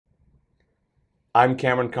I'm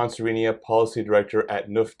Cameron Khansarinia, Policy Director at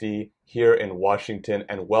NUFDI here in Washington,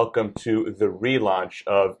 and welcome to the relaunch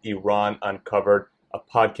of Iran Uncovered, a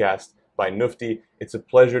podcast by NUFDI. It's a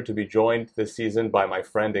pleasure to be joined this season by my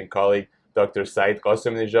friend and colleague, Dr. Saeed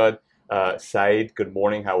Ghasseminejad. Saeed, good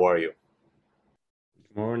morning. How are you?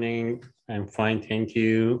 Morning. I'm fine, thank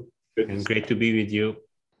you. Good to And see you. great to be with you.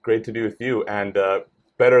 Great to be with you, and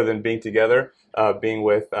better than being together, being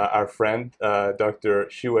with our friend, Dr.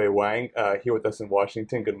 Xiyue Wang, here with us in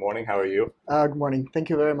Washington. Good morning. How are you? Good morning. Thank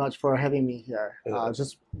you very much for having me here. Uh,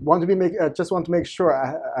 Just want to make sure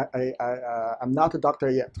I'm not a doctor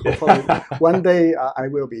yet. Hopefully, one day I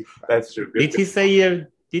will be. That's true. Did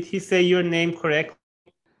he say your name correct?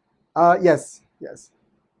 Yes, yes.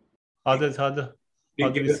 How do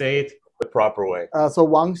we say it? The proper way. So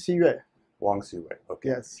Wang Xiyue. Wang Xiyue. Okay.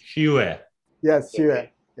 Yes, Xiyue. yes, Xiyue.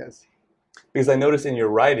 Yes. Because I noticed in your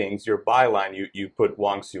writings, your byline, you put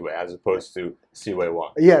Wang Xiyue as opposed to Xiyue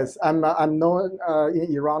Wang. Yes, I'm known in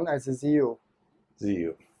Iran as a Xiyue.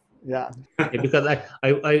 Ziyu. Yeah. Yeah, because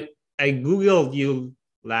I Googled you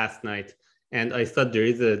last night and I thought there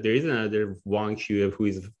is another Wang Xiyue who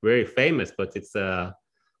is very famous, but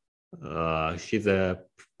she's a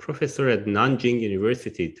professor at Nanjing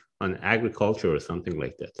University on agriculture or something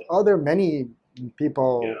like that. Oh, there are many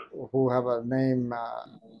people Yeah. who have a name.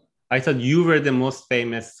 I thought you were the most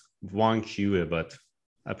famous Wang Xiyue, but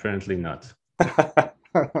apparently not.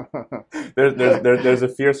 There's a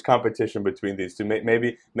fierce competition between these two.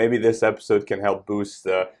 Maybe this episode can help boost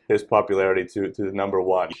his popularity to the number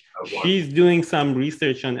one. She's doing some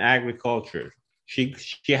research on agriculture. She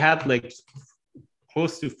had like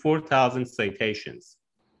close to 4,000 citations.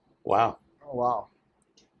 Wow. Wow.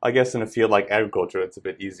 I guess in a field like agriculture, it's a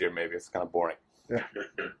bit easier. Maybe it's kind of boring. Yeah.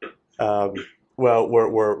 Um, well,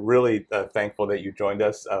 we're really thankful that you joined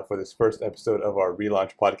us for this first episode of our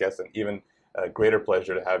relaunch podcast, and even a greater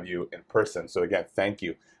pleasure to have you in person. So again, thank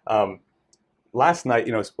you. Last night,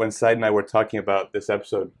 when Said and I were talking about this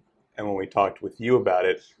episode, and when we talked with you about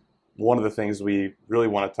it, one of the things we really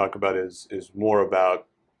want to talk about is more about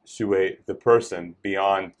Xiyue, the person,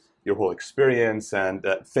 beyond your whole experience and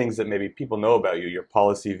things that maybe people know about you, your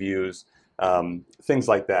policy views, things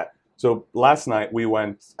like that. So last night we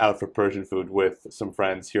went out for Persian food with some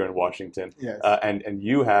friends here in Washington, Yes. and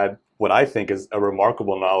you had what I think is a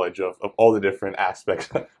remarkable knowledge of all the different aspects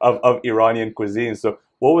of Iranian cuisine. So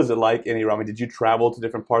what was it like in Iran? I mean, did you travel to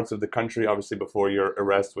different parts of the country, obviously before your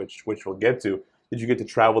arrest, which we'll get to? Did you get to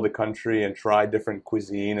travel the country and try different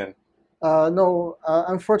cuisine? And No,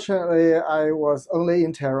 unfortunately, I was only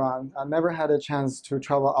in Tehran. I never had a chance to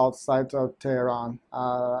travel outside of Tehran.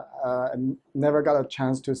 And never got a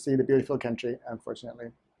chance to see the beautiful country, unfortunately.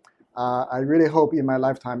 I really hope in my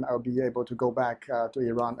lifetime I'll be able to go back to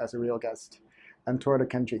Iran as a real guest and tour the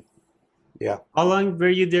country. yeah, How long were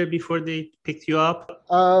you there before they picked you up?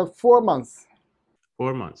 4 months.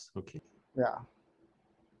 4 months. Okay. Yeah.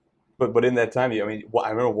 but in that time, I mean, I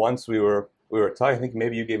remember once we were talking. I think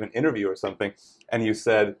maybe you gave an interview or something, and you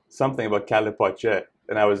said something about kale pache,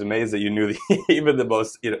 and I was amazed that you knew even the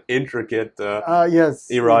most intricate Yes.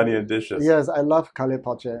 Iranian dishes. Yes, I love kale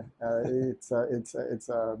pache.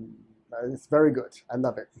 It's very good. I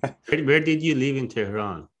love it. Where did you live in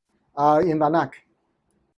Tehran? In Vanak.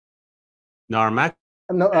 Narmak?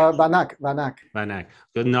 No, Vanak. Banak.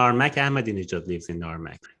 So Narmak Ahmadinejad lives in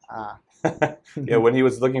Narmak. Ah, Yeah, when he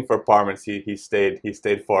was looking for apartments, he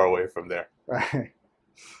stayed far away from there. right.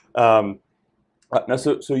 Um, Now,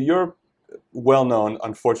 so you're well known,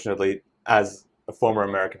 unfortunately, as a former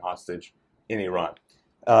American hostage in Iran.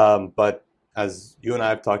 But as you and I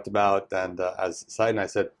have talked about, and as Said and I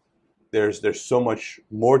said, there's so much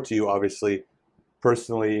more to you, obviously,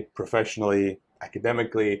 personally, professionally,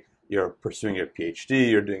 academically. You're pursuing your PhD.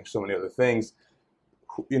 You're doing so many other things.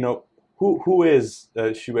 You know, who is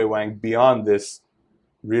Xiyue Wang beyond this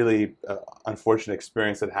really unfortunate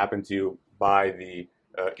experience that happened to you by the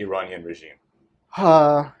Iranian regime?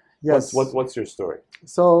 Yes. What's your story?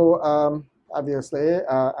 So obviously,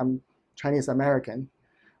 I'm Chinese American.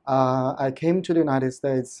 I came to the United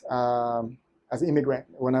States as an immigrant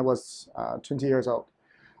when I was 20 years old.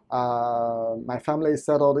 My family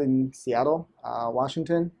settled in Seattle,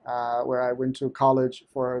 Washington, where I went to college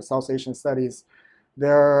for South Asian studies.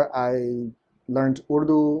 There, I learned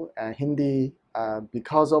Urdu and Hindi.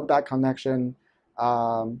 Because of that connection,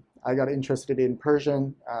 I got interested in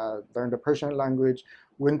Persian, learned the Persian language,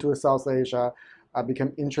 went to South Asia,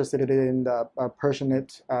 became interested in the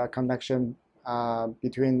Persianate connection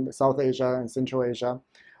between South Asia and Central Asia.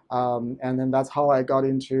 And then that's how I got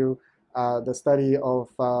into the study of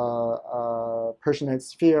Persianate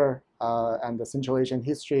sphere and the Central Asian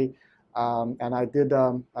history And I did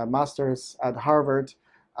a master's at Harvard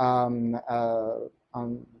on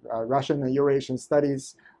Russian and Eurasian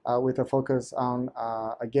studies with a focus on,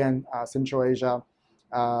 again, Central Asia.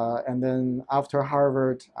 And then after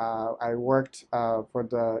Harvard, I worked for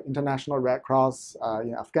the International Red Cross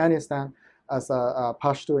in Afghanistan as a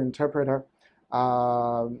Pashto interpreter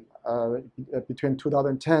between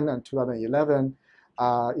 2010 and 2011.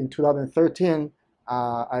 In 2013,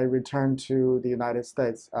 I returned to the United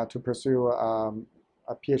States to pursue a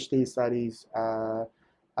PhD studies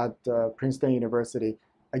at Princeton University,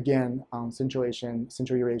 again on Central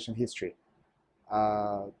Eurasian history.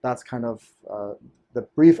 That's kind of the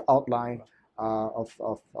brief outline of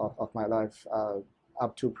my life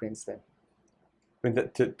up to Princeton. I mean,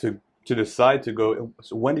 to decide to go,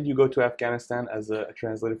 so when did you go to Afghanistan as a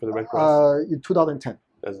translator for the Red Cross? In 2010.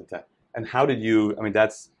 2010. And how did you, I mean,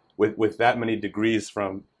 that's, with that many degrees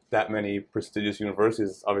from that many prestigious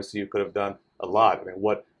universities, obviously you could have done a lot. I mean,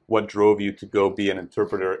 what drove you to go be an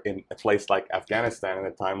interpreter in a place like Afghanistan in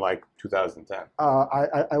a time like 2010?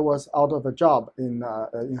 I was out of a job in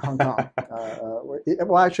Hong Kong.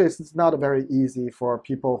 Well, actually, it's not very easy for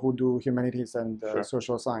people who do humanities and Sure.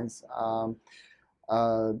 social science.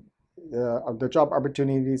 The job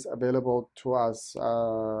opportunities available to us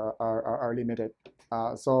are limited.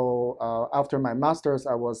 So after my master's,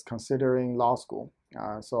 I was considering law school.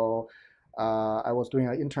 I was doing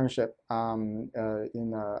an internship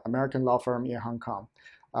in an American law firm in Hong Kong.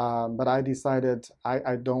 But I decided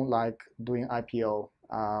I don't like doing IPO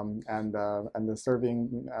and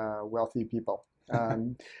serving wealthy people.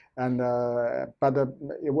 It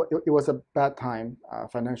was a bad time.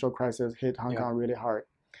 Financial crisis hit Hong Kong really hard.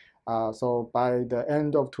 So by the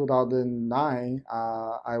end of 2009,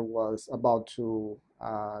 I was about to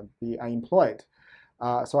be unemployed.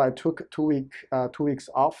 So I took 2 weeks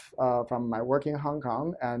off from my work in Hong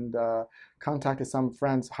Kong and contacted some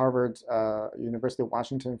friends, Harvard, University of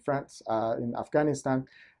Washington friends in Afghanistan,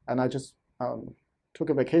 and I just took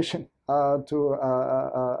a vacation and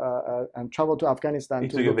traveled to Afghanistan. You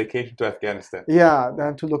took a vacation to Afghanistan? Yeah,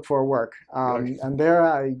 then to look for work. Right. And there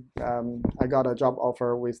I got a job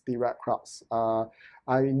offer with the Red Cross.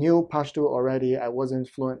 I knew Pashto already. I wasn't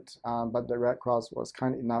fluent, but the Red Cross was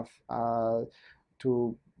kind enough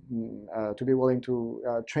to be willing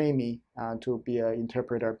to train me to be an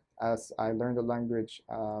interpreter as I learned the language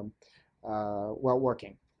while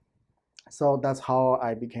working. So that's how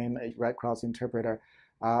I became a Red Cross interpreter.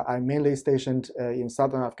 I'm mainly stationed in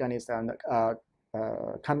southern Afghanistan,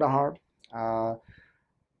 Kandahar,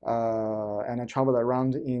 and I traveled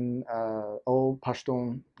around in all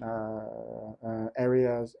Pashtun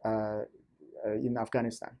areas in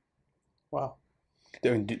Afghanistan. Wow.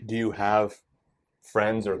 Do you have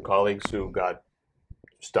friends or colleagues who got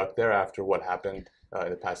stuck there after what happened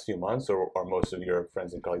in the past few months, or are most of your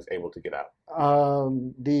friends and colleagues able to get out?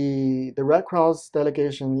 The Red Cross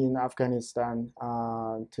delegation in Afghanistan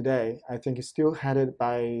today, I think, is still headed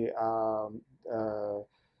by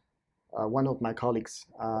one of my colleagues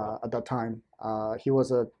at that time. He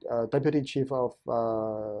was a deputy chief of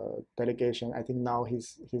delegation. I think now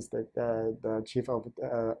he's the chief of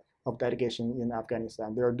delegation in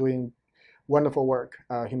Afghanistan. They are doing wonderful work,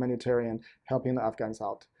 humanitarian, helping the Afghans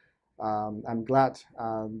out. I'm glad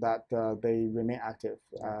that they remain active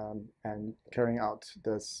and carrying out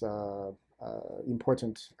this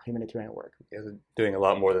important humanitarian work. Yeah, they're doing a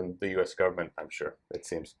lot more than the U.S. government, I'm sure, it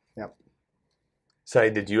seems. Yep.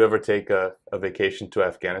 Saeed, did you ever take a vacation to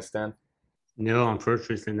Afghanistan? No,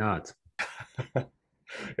 unfortunately not.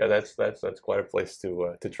 Yeah, that's quite a place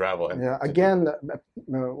to travel. And yeah, again,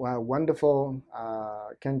 wonderful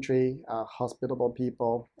country, hospitable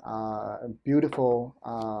people, beautiful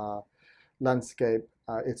landscape.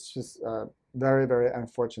 It's just very, very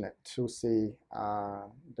unfortunate to see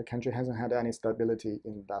the country hasn't had any stability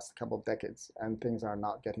in the last couple of decades, and things are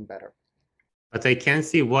not getting better. But I can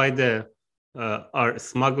see why our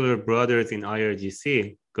smuggler brothers in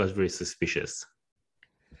IRGC got very suspicious.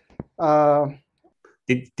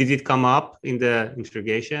 Did it come up in the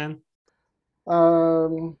interrogation?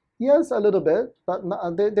 Yes, a little bit, but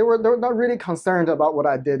they were not really concerned about what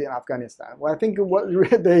I did in Afghanistan. Well, I think what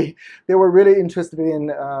they were really interested in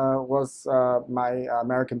was my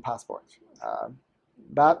American passport.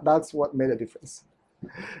 That's what made a difference.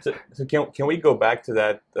 So can we go back to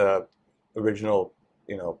that original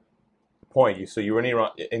point? So you were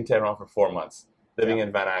in Tehran for 4 months, living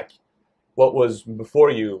in Van Ack. What was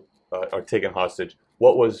before you are taken hostage?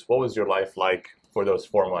 What was your life like for those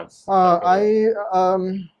 4 months?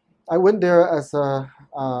 I went there as a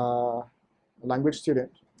language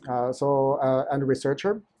student, and a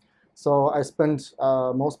researcher. So I spent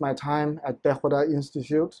most of my time at Dehuda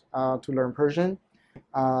Institute to learn Persian,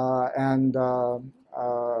 and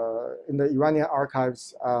in the Iranian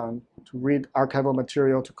archives to read archival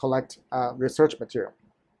material to collect research material.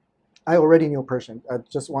 I already knew Persian. I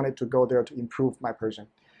just wanted to go there to improve my Persian.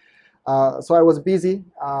 So I was busy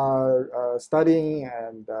studying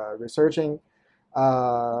and researching,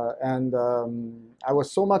 and I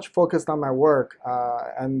was so much focused on my work.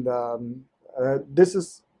 And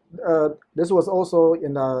this was also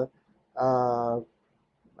in a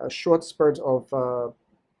short spurt of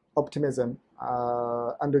optimism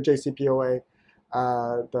under JCPOA.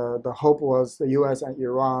 The hope was the U.S. and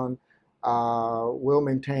Iran will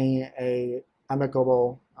maintain a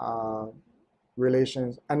amicable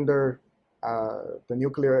relations under the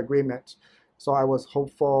nuclear agreement. So I was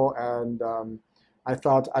hopeful, and I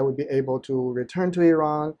thought I would be able to return to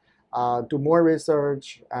Iran, do more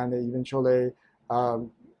research, and eventually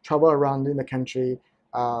travel around in the country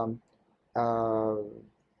and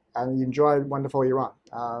enjoy wonderful Iran.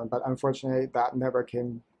 But unfortunately, that never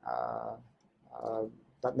came.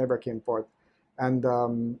 That never came forth, and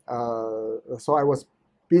so I was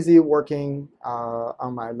busy working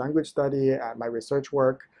on my language study and my research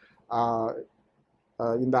work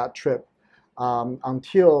in that trip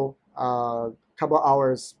until a couple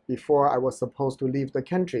hours before I was supposed to leave the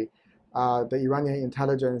country. The Iranian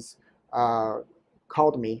intelligence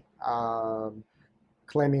called me,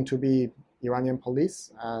 claiming to be Iranian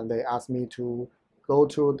police, and they asked me to go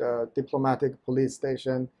to the diplomatic police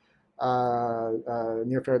station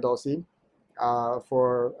near Ferdowsi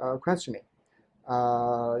for questioning.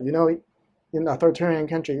 In authoritarian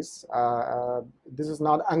countries, this is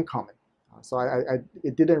not uncommon. So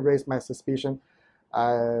it didn't raise my suspicion.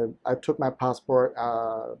 I took my passport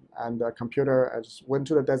and the computer. I just went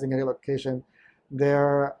to the designated location.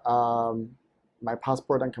 There, my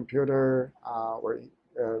passport and computer were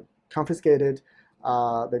confiscated.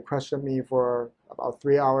 They questioned me for about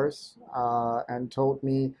 3 hours and told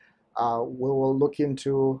me, we will look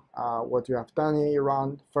into what you have done in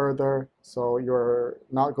Iran further. So you're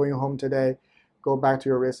not going home today. Go back to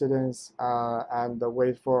your residence and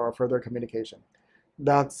wait for further communication.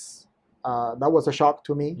 That was a shock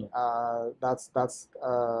to me. That's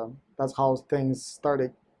how things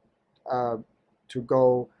started to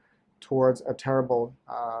go towards a terrible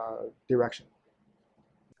direction.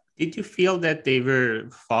 Did you feel that they were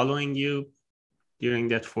following you during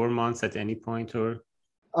that 4 months at any point, or?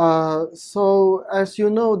 So as you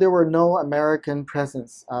know, there were no American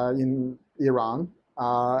presence in Iran,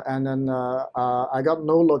 and then I got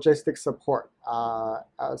no logistic support.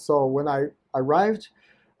 So when I arrived,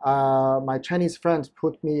 my Chinese friends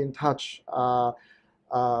put me in touch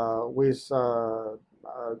with the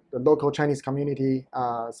local Chinese community,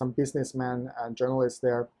 some businessmen and journalists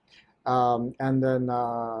there, and then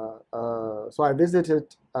so I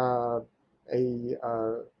visited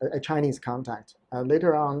a Chinese contact.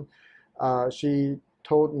 Later on, she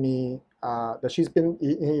told me that she's been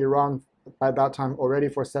in Iran by that time already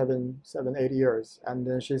for 8 years. And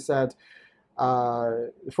then she said,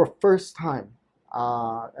 for first time,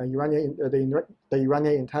 the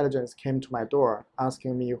Iranian intelligence came to my door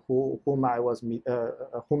asking me whom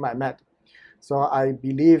I met. So I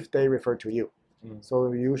believe they refer to you.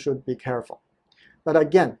 So you should be careful. But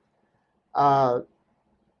again,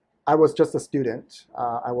 I was just a student.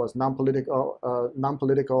 I was non-political.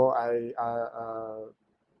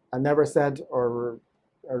 I never said or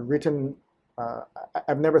written.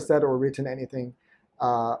 I've never said or written anything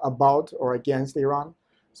about or against Iran.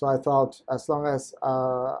 So I thought, as long as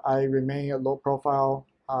I remain a low-profile,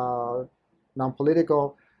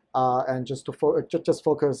 non-political, and just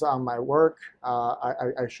focus on my work,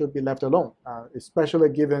 I should be left alone. Especially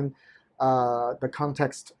given the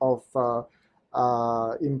context of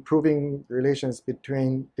improving relations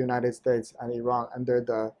between the United States and Iran under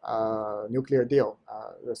the nuclear deal,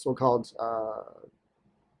 the so-called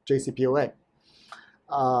JCPOA.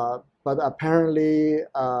 But apparently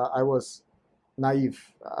I was naive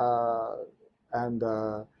and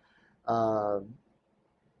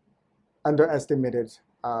underestimated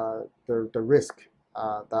the risk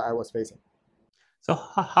that I was facing. So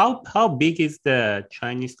how big is the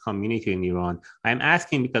Chinese community in Iran? I'm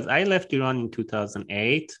asking because I left Iran in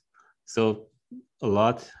 2008, so a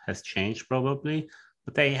lot has changed probably,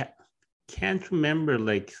 but I can't remember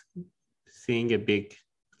like seeing a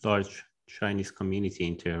large Chinese community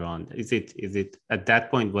in Tehran. Is it at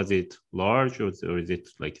that point, was it large or is it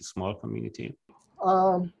like a small community?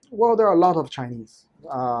 Well, there are a lot of Chinese.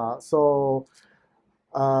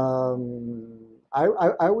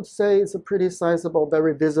 I would say it's a pretty sizable,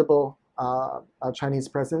 very visible a Chinese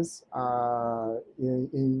presence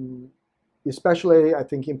especially I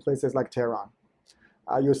think in places like Tehran.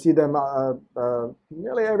 You see them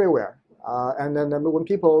nearly everywhere. And then when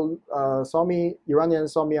people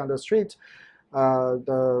Iranians saw me on the street,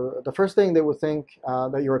 the first thing they would think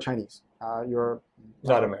that you're Chinese. You're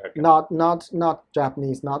not American. Not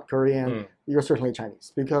Japanese, not Korean. You're certainly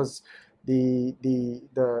Chinese because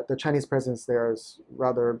the Chinese presence there is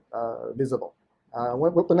rather visible.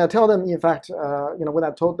 When I tell them, in fact, when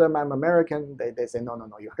I told them I'm American, they say no,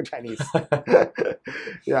 you're Chinese.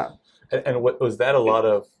 Yeah. And what was that? A lot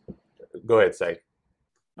of. Go ahead, Saeed.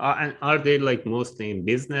 And are they like mostly in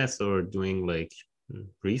business or doing like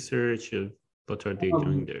research? What are they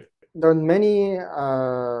doing there? There are many,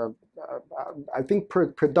 I think,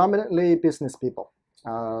 predominantly business people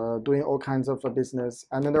doing all kinds of business,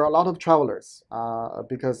 and then there are a lot of travelers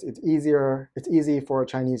because it's easy for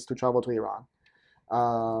Chinese to travel to Iran,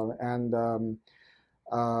 and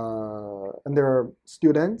there are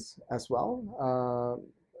students as well.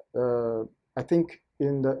 I think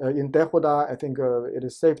in Dehuda, I think it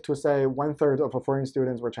is safe to say 1/3 of foreign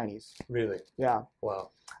students were Chinese. Really? Yeah. Wow.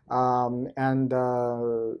 And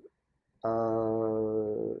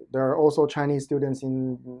there are also Chinese students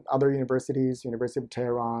in other universities, University of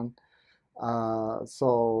Tehran.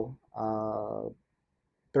 So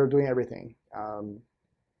they're doing everything.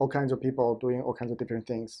 All kinds of people doing all kinds of different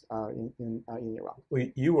things in Iran. Well,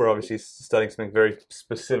 you were obviously studying something very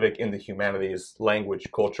specific in the humanities,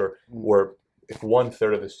 language, culture, where if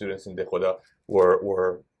 1/3 of the students in Dehuda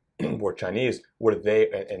were Chinese, were they,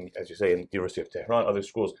 and as you say, in the University of Tehran, other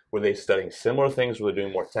schools, were they studying similar things? Were they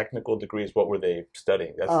doing more technical degrees? What were they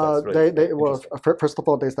studying? That's really well, first of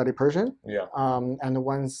all, they study Persian. Yeah. And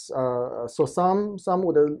once, so some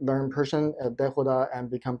would learn Persian at Dehuda and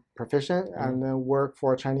become proficient, and then work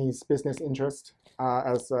for Chinese business interest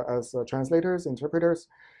as translators, interpreters.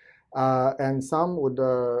 And some would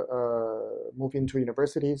move into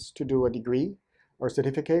universities to do a degree or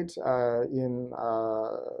certificate in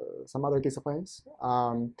some other disciplines.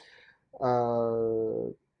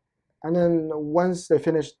 And then once they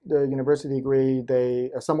finish the university degree,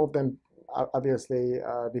 some of them obviously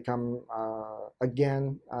become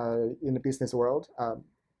again in the business world.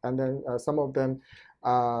 And then some of them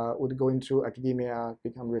would go into academia,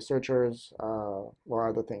 become researchers or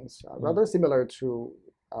other things, rather similar to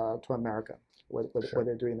America, what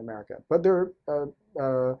they do in America. But they're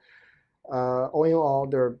all in all,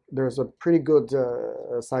 there's a pretty good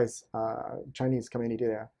size Chinese community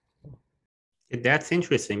there. That's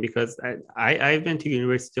interesting because I went to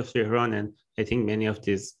University of Tehran, and I think many of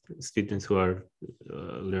these students who are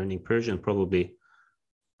learning Persian probably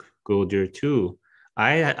go there too.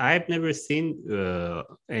 I've never seen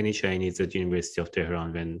any Chinese at University of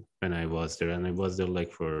Tehran when I was there, and I was there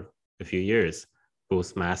like for a few years,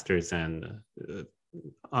 both masters and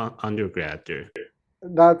undergrad there.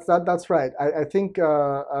 That's right. I think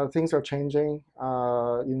things are changing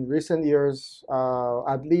in recent years.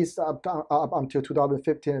 At least up until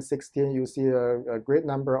 2015 and 16, you see a great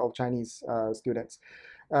number of Chinese students.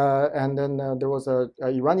 And then there was a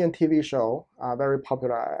Iranian TV show, very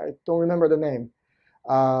popular. I don't remember the name.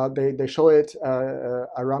 They show it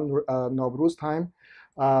around Nowruz time.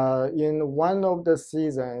 In one of the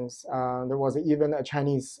seasons, there was even a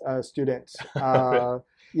Chinese student.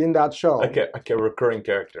 In that show, like a recurring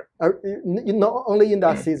character. Only in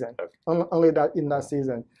that season. Only in that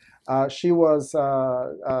season, she was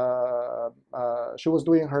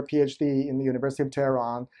doing her PhD in the University of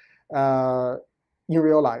Tehran in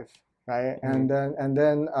real life, right? And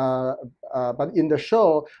then, but in the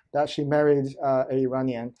show that she married an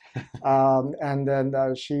Iranian, and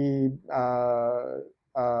then she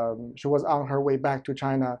was on her way back to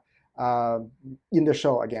China. In the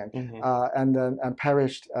show again, and then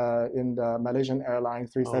perished in the Malaysian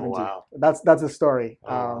Airlines 370. Oh, wow. That's the story.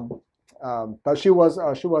 But she was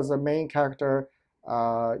a main character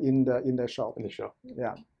in the show. In the show.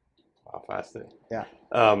 Yeah. Wow, fascinating. Yeah.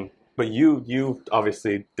 But you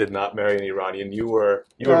obviously did not marry an Iranian. You were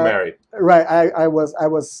married. Right. I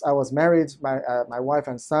was married. My wife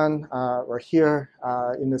and son were here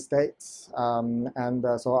in the States, and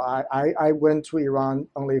so I went to Iran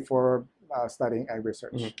only for studying and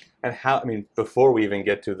research. And how? I mean, before we even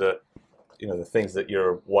get to the things that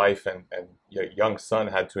your wife and your young son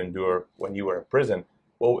had to endure when you were in prison.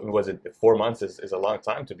 What was it? 4 months is a long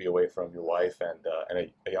time to be away from your wife and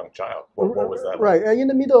a young child. What was that? Right. In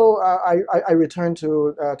the middle, I returned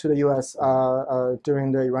to the U.S.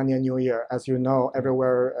 During the Iranian New Year. As you know,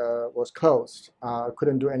 everywhere was closed.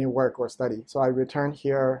 Couldn't do any work or study. So I returned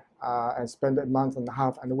here and spent a month and a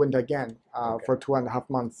half, and went again for 2.5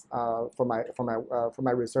 months for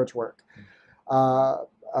my research work.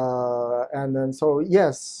 And then so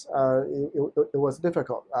yes, it was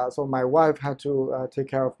difficult. So my wife had to take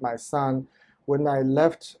care of my son. When I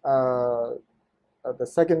left the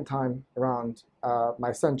second time around,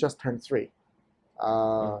 my son just turned 3.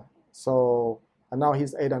 So and now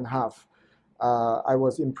he's 8.5. I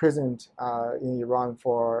was imprisoned in Iran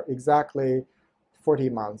for exactly 40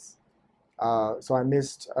 months. So I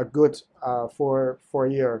missed a good 4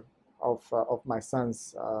 years of my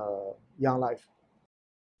son's young life.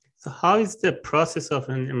 So how is the process of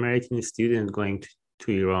an American student going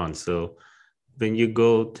to Iran? So when you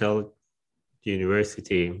go tell the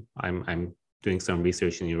university, I'm doing some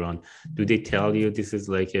research in Iran, do they tell you this is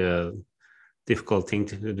like a difficult thing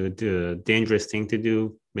to do, dangerous thing to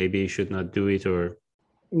do? Maybe you should not do it, or?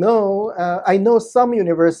 No, I know some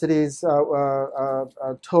universities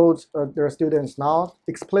told their students not,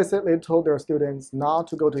 explicitly told their students not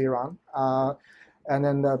to go to Iran. And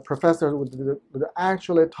then the professors would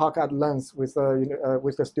actually talk at length with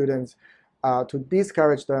the students to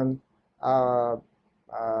discourage them,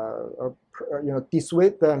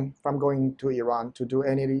 dissuade them from going to Iran to do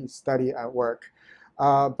any study and work.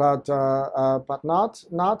 But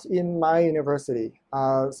not in my university.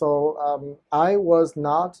 So I was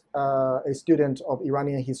not a student of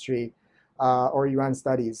Iranian history or Iran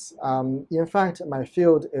studies. In fact, my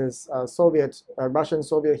field is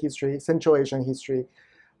Russian-Soviet history, Central Asian history.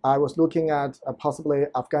 I was looking at possibly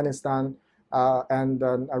Afghanistan and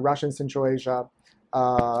Russian Central Asia.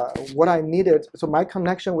 What I needed, so my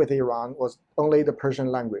connection with Iran was only the Persian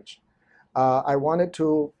language. I wanted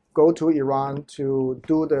to go to Iran to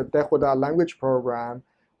do the Dehuda language program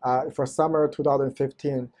for summer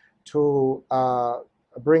 2015 to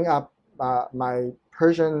bring up my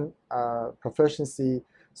Persian proficiency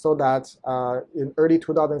so that in early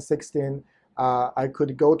 2016 I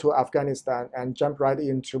could go to Afghanistan and jump right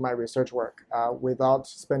into my research work without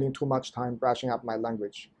spending too much time brushing up my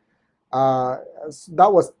language. So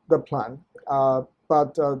that was the plan.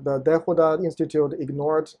 But the Dehuda Institute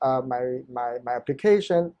ignored my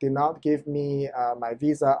application, did not give me my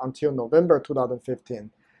visa until November 2015.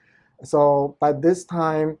 So by this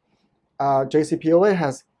time, JCPOA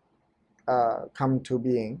has come to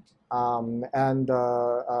being. And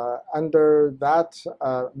under that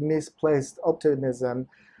misplaced optimism,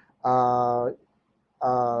 my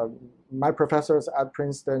professors at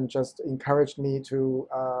Princeton just encouraged me to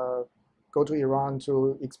go to Iran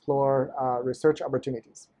to explore research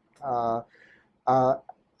opportunities. I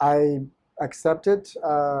accepted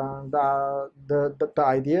the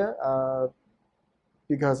idea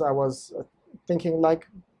because I was thinking, like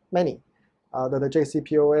many, that the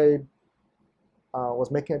JCPOA was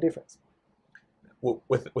making a difference.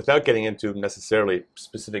 Without getting into necessarily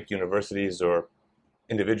specific universities or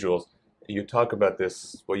individuals, you talk about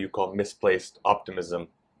this, what you call misplaced optimism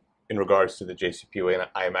in regards to the JCPOA, and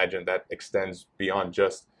I imagine that extends beyond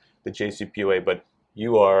just the JCPOA, but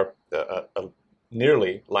you are a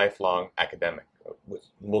nearly lifelong academic with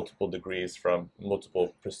multiple degrees from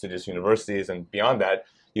multiple prestigious universities, and beyond that,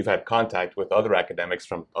 you've had contact with other academics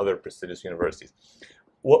from other prestigious universities.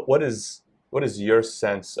 What is your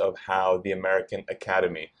sense of how the American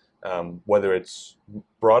academy, whether it's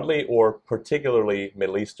broadly or particularly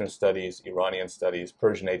Middle Eastern studies, Iranian studies,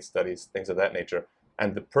 Persianate studies, things of that nature,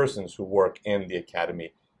 and the persons who work in the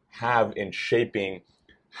academy have in shaping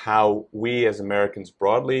how we as Americans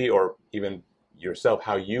broadly, or even yourself,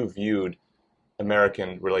 how you viewed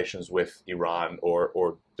American relations with Iran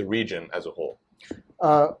or the region as a whole?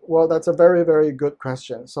 Well, that's a very, very good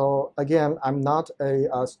question. So again, I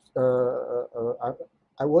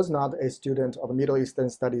was not a student of Middle Eastern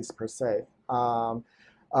studies per se.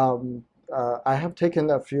 I have taken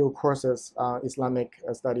a few courses, Islamic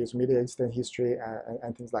studies, Middle Eastern history,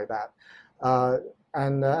 and things like that.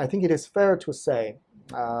 And I think it is fair to say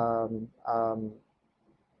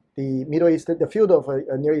the Middle Eastern, the field of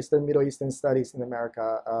Near Eastern, Middle Eastern studies in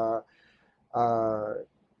America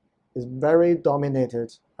is very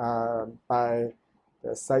dominated by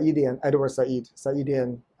the Saeedian, Edward Saeed,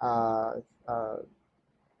 Saeedian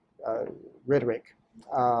rhetoric,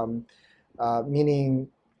 meaning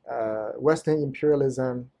Western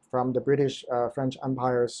imperialism from the British French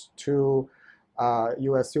empires to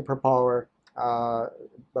U.S. superpower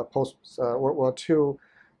post World War II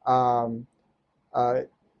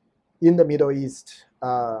in the Middle East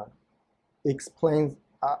explains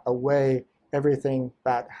away everything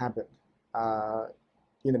that happened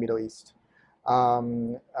in the Middle East.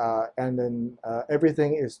 And then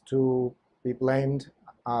everything is to be blamed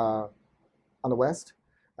on the West.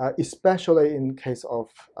 especially in case of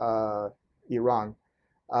Iran.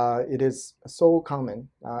 It is so common,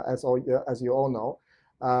 as you all know.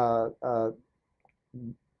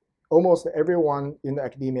 Almost everyone in the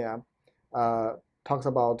academia talks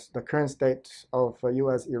about the current state of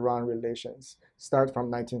U.S.-Iran relations start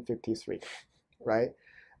from 1953, right?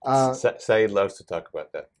 Saeed loves to talk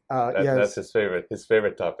about that. Yes. That's his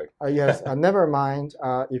favorite topic. Yes, never mind.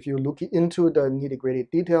 If you look into the nitty-gritty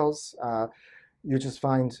details, you just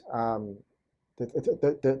find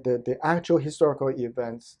the actual historical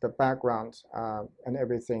events, the background, and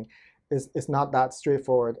everything is not that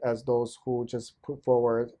straightforward as those who just put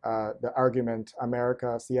forward the argument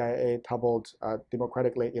America, CIA toppled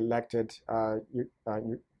democratically elected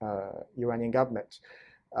Iranian government.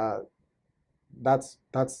 That's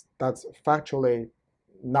factually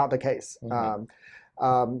not the case.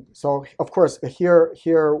 Mm-hmm. So of course here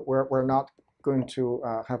we're not going to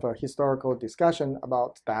have a historical discussion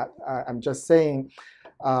about that. I'm just saying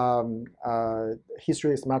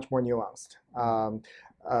history is much more nuanced.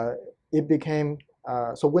 It became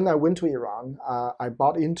so when I went to Iran, I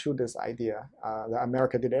bought into this idea that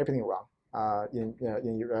America did everything wrong in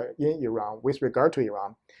Iran with regard to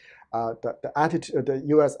Iran. The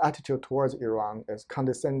U.S. attitude towards Iran is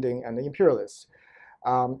condescending and imperialist.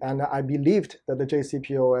 And I believed that the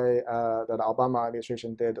JCPOA that the Obama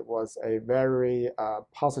administration did was a very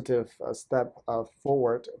positive step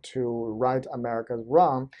forward to right America's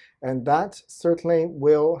wrong, and that certainly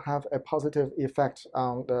will have a positive effect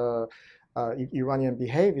on the Iranian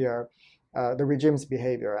behavior, the regime's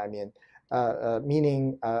behavior, I mean.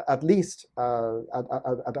 Meaning, at least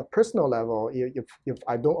at a personal level, if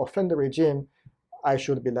I don't offend the regime, I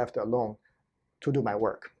should be left alone to do my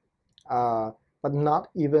work. But not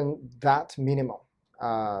even that minimal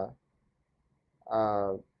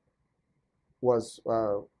was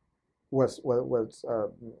I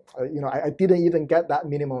didn't even get that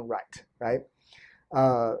minimum right?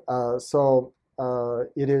 So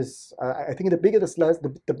it is. I think the biggest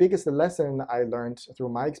lesson I learned through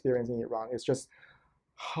my experience in Iran is just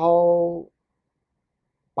how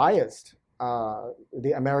biased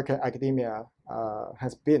the American academia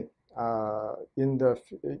has been.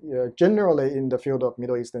 Generally in the field of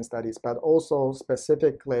Middle Eastern studies, but also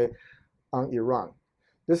specifically on Iran.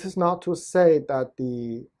 This is not to say that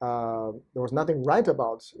there was nothing right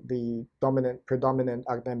about the predominant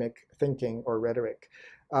academic thinking or rhetoric.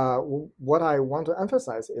 What I want to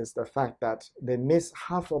emphasize is the fact that they miss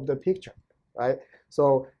half of the picture, right?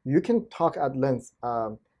 So you can talk at length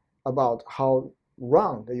about how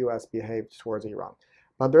wrong the U.S. behaved towards Iran,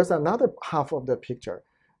 but there's another half of the picture.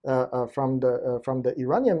 From the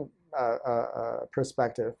Iranian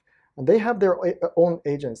perspective, and they have their own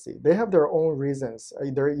agency. They have their own reasons,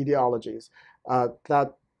 their ideologies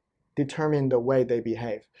that determine the way they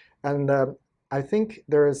behave. And I think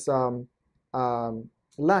there is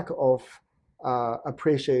lack of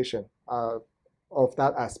appreciation of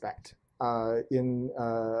that aspect in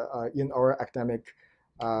our academic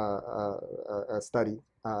study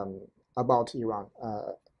about Iran,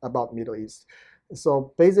 about Middle East.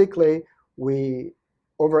 So basically, we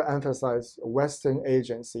overemphasize Western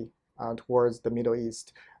agency towards the Middle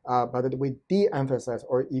East, but we de-emphasize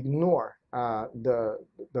or ignore the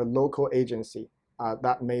local agency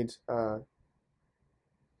that made, that,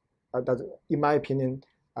 in my opinion,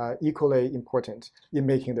 equally important in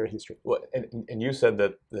making their history. Well, and you said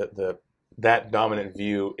that that dominant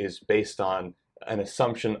view is based on an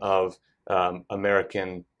assumption of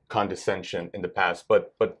American condescension in the past,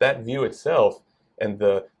 but that view itself and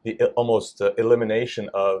the almost elimination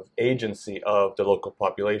of agency of the local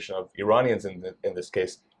population of Iranians in this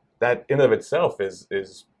case, that in and of itself is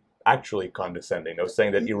actually condescending.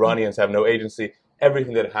 Saying that Iranians have no agency,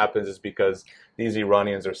 everything that happens is because these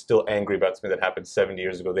Iranians are still angry about something that happened 70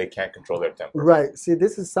 years ago. They can't control their temper. Right. See,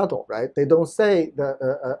 this is subtle, right? They don't say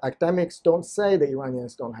academics don't say the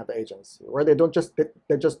Iranians don't have agency, or they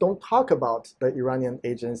just don't talk about the Iranian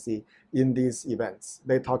agency in these events.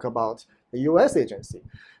 They talk about the U.S. agency.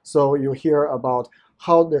 So you hear about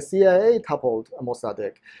how the CIA toppled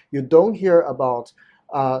Mossadegh. You don't hear about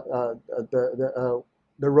the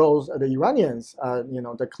roles of the Iranians,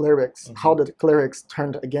 the clerics, mm-hmm. how the clerics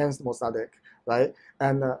turned against Mossadegh, right?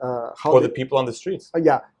 And how the people on the streets.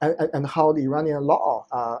 And how the Iranian law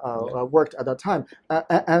worked at that time.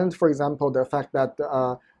 And for example, the fact that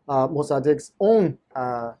Mossadegh's own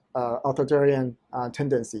authoritarian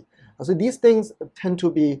tendency. So these things tend to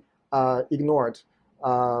be ignored,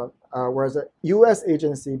 whereas the U.S.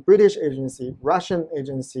 agency, British agency, Russian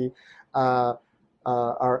agency are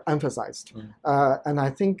emphasized. And I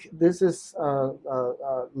think this is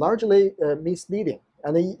largely misleading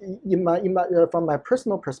And from my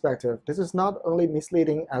personal perspective, this is not only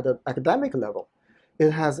misleading at the academic level,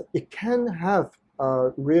 it can have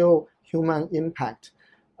a real human impact.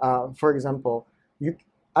 For example,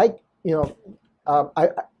 I you know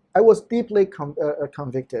I was deeply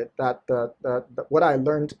convicted that what I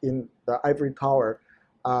learned in the ivory tower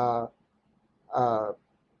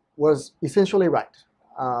was essentially right.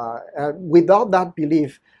 And without that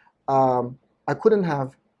belief, I couldn't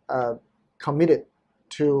have committed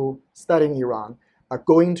to studying Iran,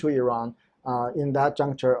 going to Iran in that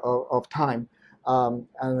juncture of time,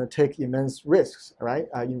 and take immense risks, right,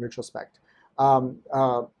 in retrospect.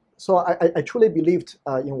 So I truly believed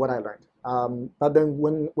in what I learned. But then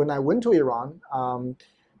when I went to Iran,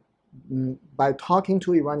 by talking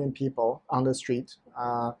to Iranian people on the street,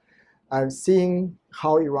 and seeing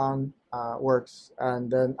how Iran works,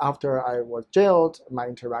 and then after I was jailed, my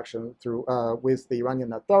interaction with the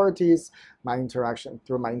Iranian authorities, my interaction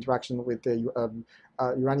with the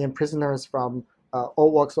Iranian prisoners from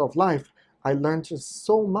all walks of life, I learned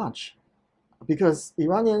so much, because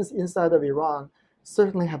Iranians inside of Iran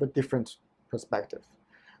certainly have a different perspective.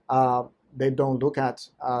 They don't look at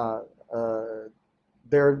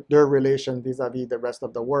their relation vis-a-vis the rest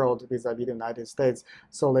of the world, vis-a-vis the United States,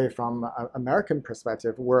 solely from an American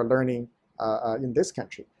perspective. We're learning in this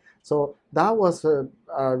country. So that was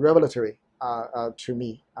revelatory to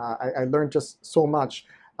me. I learned just so much,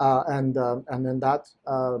 and then that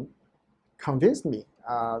convinced me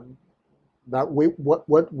that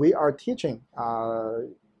what we are teaching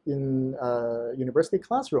in university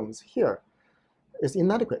classrooms here is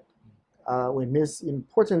inadequate. We miss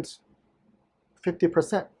important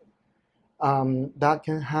 50% that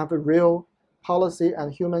can have a real policy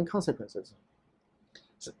and human consequences.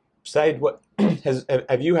 So, Saeed,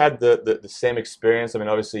 have you had the same experience? I mean,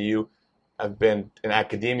 obviously you have been in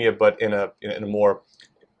academia, but in a more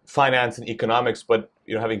finance and economics. But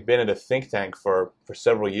having been at a think tank for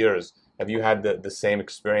several years, have you had the same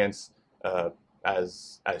experience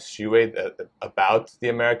as Xiyue about the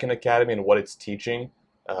American Academy and what it's teaching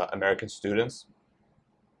American students?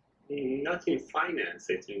 Not in finance.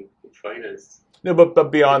 I think in finance. No, but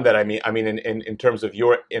beyond that, I mean, in terms of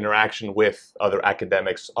your interaction with other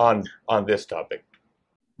academics on this topic.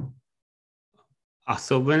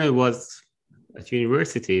 So when I was at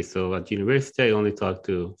university, I only talked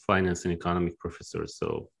to finance and economic professors,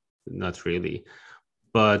 so not really.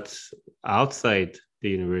 But outside the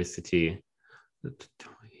university,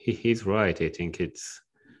 he's right. I think it's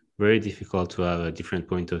very difficult to have a different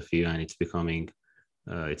point of view, and it's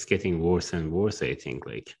getting worse and worse, I think,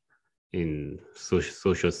 like in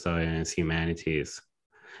social science, humanities.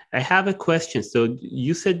 I have a question. So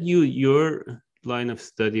you said your line of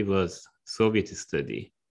study was Soviet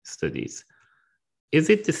studies. Is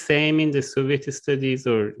it the same in the Soviet studies,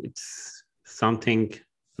 or it's something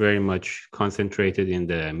very much concentrated in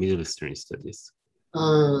the Middle Eastern studies?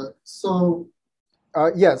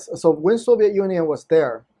 Yes. So when Soviet Union was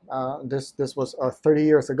there, this was 30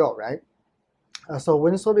 years ago, right? So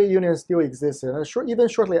when Soviet Union still existed, and even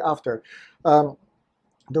shortly after,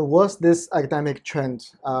 there was this academic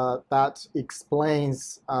trend that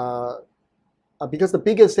explains, because the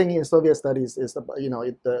biggest thing in Soviet studies is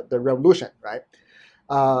the revolution, right?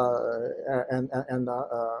 And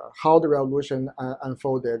how the revolution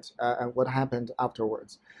unfolded and what happened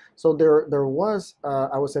afterwards. So there was,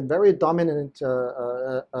 I would say, very dominant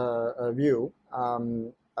view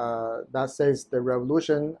that says the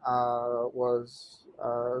revolution was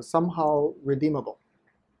somehow redeemable,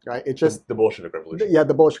 right? It just the Bolshevik Revolution. Yeah,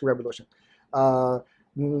 the Bolshevik Revolution, the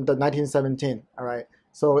 1917. All right,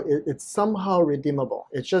 so it's somehow redeemable.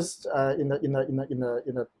 It's just in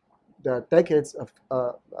the decades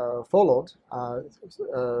followed,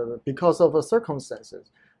 because of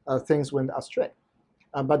circumstances, things went astray.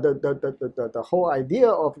 But the whole idea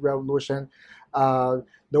of revolution,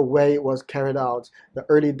 the way it was carried out, the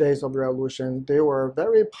early days of revolution, they were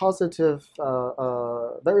very positive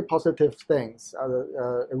things.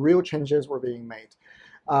 Real changes were being made,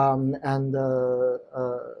 and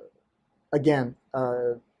again,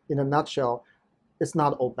 in a nutshell, it's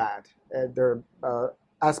not all bad. There are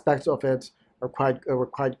aspects of it were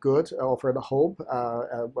quite good, offered hope.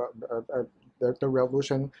 The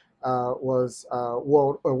revolution was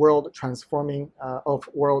world transforming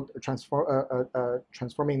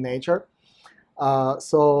transforming nature.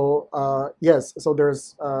 Yes, so there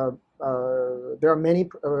are many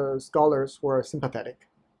scholars who are sympathetic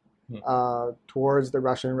towards the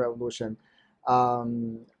Russian Revolution,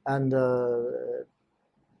 and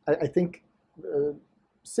I think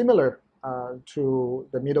similar to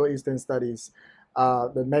the Middle Eastern studies,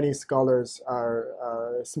 the many scholars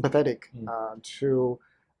are sympathetic to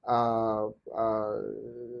the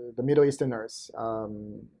Middle Easterners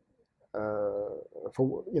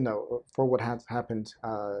for what has happened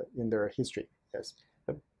in their history. Yes.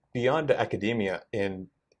 Beyond academia, in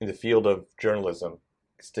the field of journalism,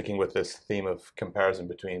 sticking with this theme of comparison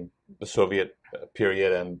between the Soviet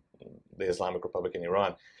period and the Islamic Republic in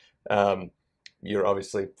Iran, you're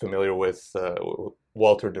obviously familiar with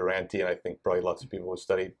Walter Duranty, and I think probably lots of people who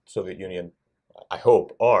studied Soviet Union, I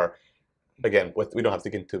hope, are. Again, we don't have to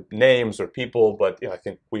get into names or people, but I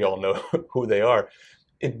think we all know who they are.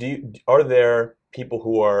 Are there people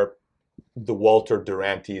who are the Walter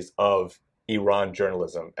Durantys of Iran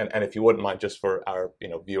journalism? And if you wouldn't mind, just for our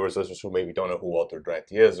viewers, listeners who maybe don't know who Walter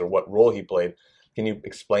Duranty is or what role he played, can you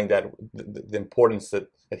explain that the importance that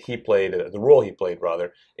he played, the role he played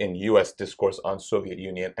rather, in U.S. discourse on Soviet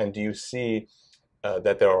Union? And do you see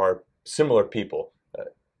that there are similar people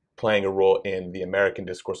playing a role in the American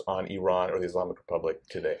discourse on Iran or the Islamic Republic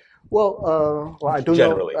today? Well, I don't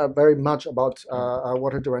Generally. know very much about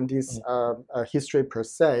Walter Duranty's history per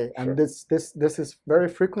se, and this is very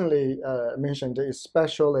frequently mentioned,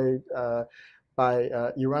 especially by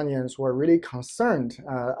Iranians who are really concerned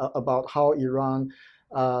about how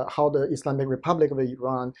how the Islamic Republic of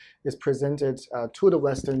Iran is presented to the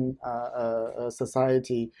Western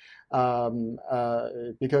society,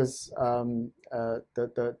 because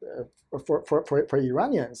for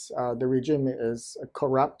Iranians, the regime is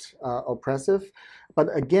corrupt, oppressive, but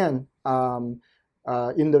again,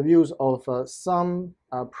 in the views of some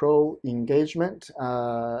pro-engagement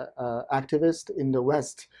activists in the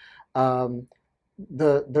West,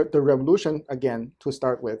 the revolution, again, to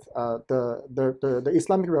start with, the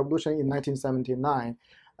Islamic Revolution in 1979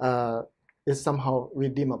 is somehow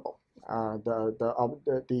redeemable.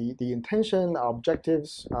 The intention,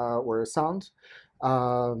 objectives were sound,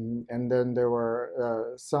 and then there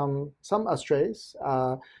were some astrays,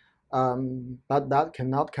 but that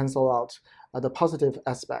cannot cancel out the positive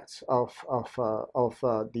aspects of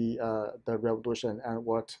the revolution and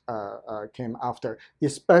what came after,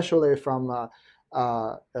 especially from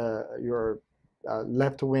your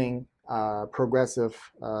left-wing progressive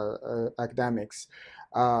academics.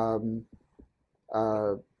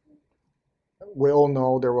 We all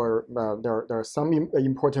know there are some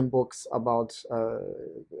important books about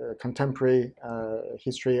contemporary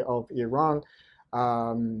history of Iran.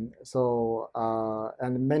 And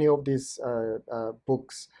many of these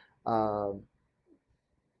books have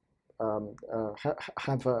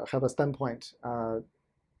a standpoint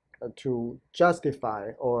to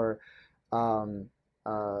justify or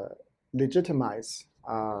legitimize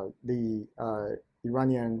the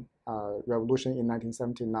Iranian revolution in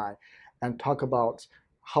 1979, and talk about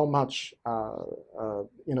how much the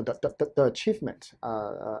achievement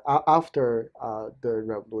after the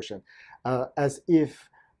revolution, as if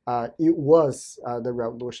it was the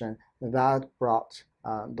revolution that brought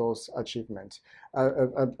those achievements.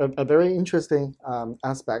 A very interesting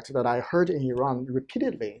aspect that I heard in Iran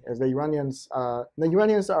repeatedly is the Iranians are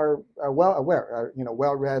well aware,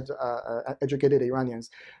 well-read, educated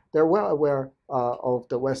Iranians. They're well aware of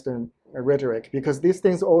the Western rhetoric, because these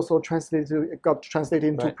things also got translated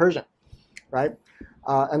into right. Persian, right?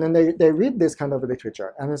 And then they read this kind of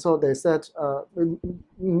literature, and so they said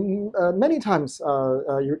many times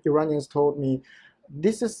Iranians told me,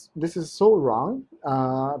 this is so wrong,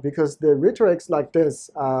 because the rhetorics like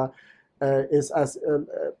this is as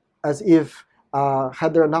if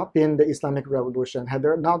had there not been the Islamic Revolution, had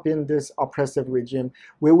there not been this oppressive regime,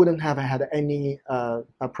 we wouldn't have had any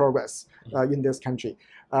progress in this country.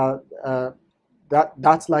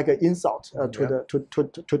 That's like an insult to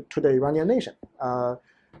the Iranian nation,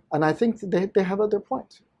 and I think they have their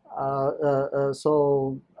point.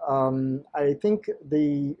 I think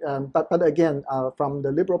but again, from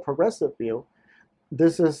the liberal progressive view,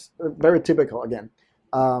 this is very typical again.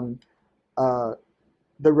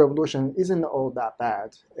 The revolution isn't all that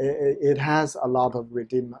bad. It has a lot of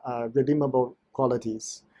redeemable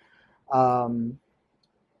qualities.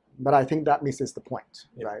 But I think that misses the point,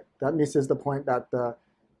 right? That misses the point that the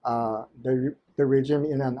regime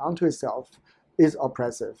in and unto itself is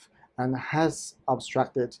oppressive and has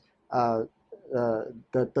obstructed the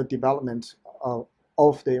development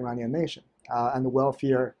of the Iranian nation and the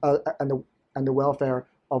welfare and the welfare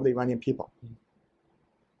of the Iranian people.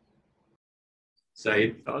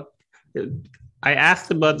 Saeed, I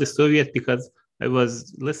asked about the Soviet because I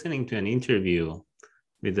was listening to an interview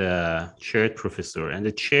with a chair professor, and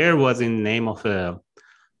the chair was in name of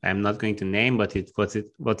I'm not going to name, but it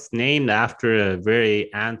was named after a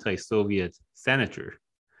very anti-Soviet senator.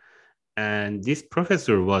 and this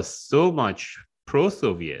professor was so much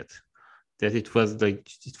pro-Soviet that it was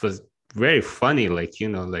very funny, like, you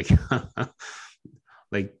know, like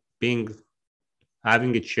like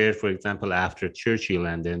having a chair, for example, after Churchill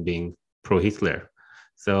and then being pro-Hitler.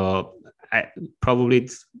 So probably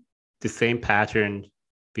it's the same pattern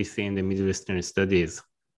we see in the Middle Eastern studies,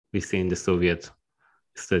 we see in the Soviet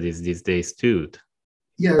studies these days too.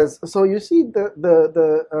 Yes, so you see so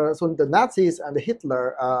the Nazis and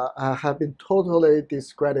Hitler have been totally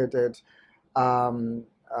discredited. No,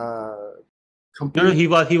 he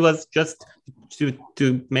was just to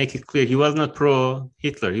make it clear, he was not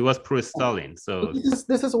pro-Hitler, he was pro-Stalin. So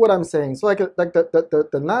this is what I'm saying. So like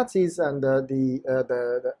the Nazis and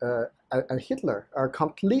and Hitler are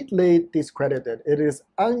completely discredited. It is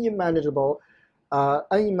unimaginable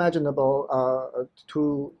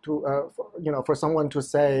for someone to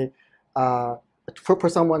say for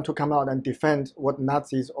someone to come out and defend what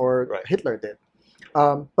Nazis or Hitler did.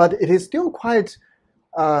 But it is still quite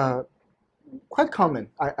common,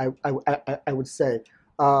 I would say,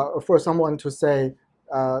 for someone to say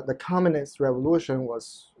the communist revolution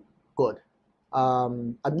was good.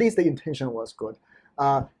 At least the intention was good.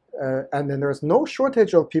 And then there's no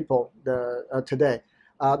shortage of people today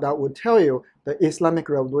that would tell you the Islamic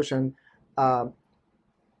Revolution had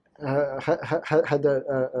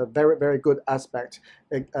a very, very good aspect.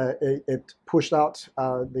 It pushed out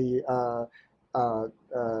the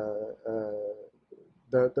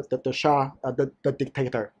Shah, the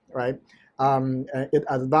dictator, right? It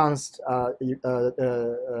advanced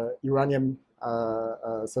Iranian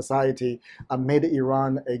society, made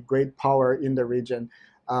Iran a great power in the region,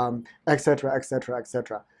 etc., etc.,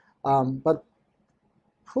 etc. But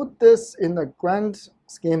put this in the grand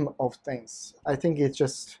scheme of things, I think it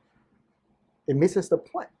misses the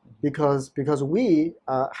point, because we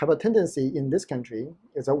have a tendency in this country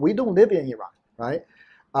is that we don't live in Iran, right?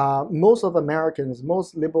 Most of Americans,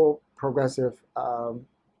 most liberal, progressive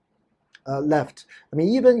left, I mean,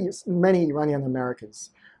 even many Iranian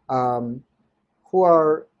Americans who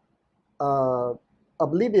are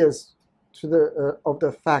oblivious to of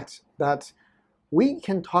the fact that we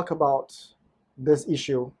can talk about this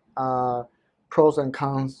issue, pros and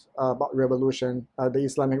cons about revolution, the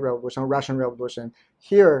Islamic Revolution, Russian Revolution,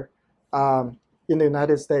 here in the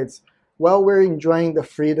United States, while we're enjoying the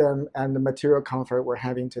freedom and the material comfort we're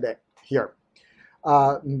having today here.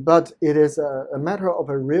 But it is a matter of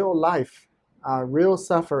a real life, real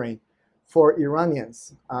suffering for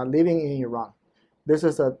Iranians living in Iran. This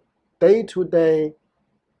is a day-to-day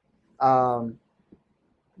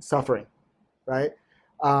suffering, right?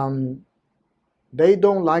 They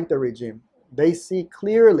don't like the regime. They see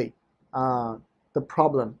clearly the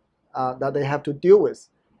problem that they have to deal with.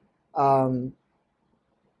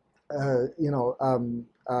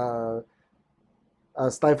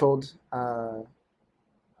 Stifled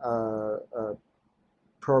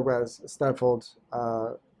progress, stifled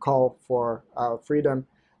call for freedom,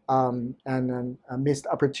 and then missed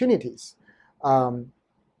opportunities.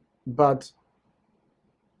 But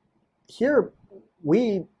here,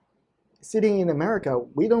 we sitting in America,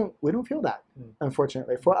 we don't feel that,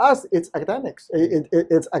 unfortunately. For us, it's academics.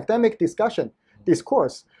 It's academic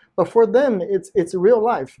discourse. But for them, it's real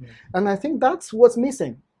life, and I think that's what's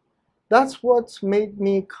missing. That's what made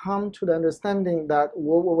me come to the understanding that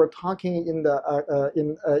what we're talking in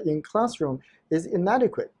classroom is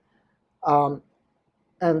inadequate, and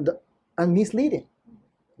misleading,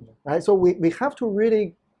 right? So we have to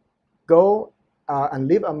really go and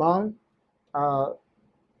live among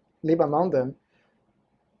them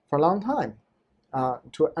for a long time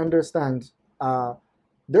to understand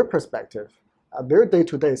their perspective, their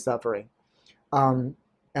day-to-day suffering, and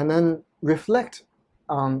then reflect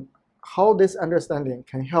on how this understanding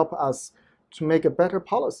can help us to make better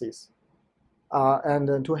policies,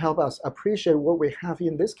 and to help us appreciate what we have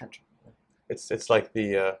in this country. It's like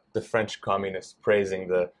the French communists praising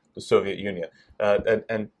the Soviet Union,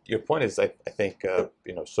 and your point is, I think,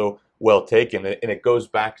 so well taken, and it goes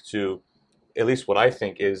back to at least what I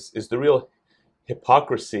think is the real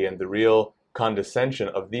hypocrisy and the real condescension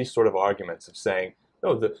of these sort of arguments of saying,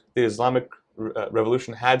 no, the Islamic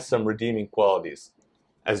Revolution had some redeeming qualities,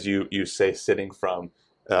 as you say, sitting from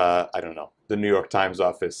the New York Times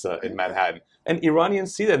office in Manhattan. And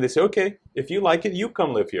Iranians see that, they say, okay, if you like it, you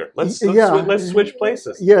come live here. Let's switch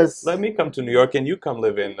places. Yes. Let me come to New York and you come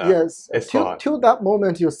live in Isfahan. Till that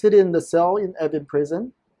moment, you sit in the cell in Evin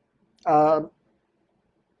prison. I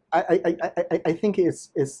think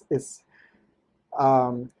it's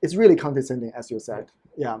really condescending, as you said.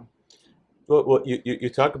 Yeah. Well, you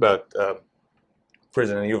talk about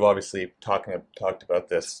prison, and you've obviously talked about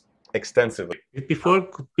this extensively.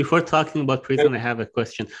 Before talking about prison, I have a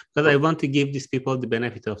question because I want to give these people the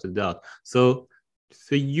benefit of the doubt. So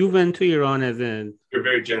you went to Iran as You're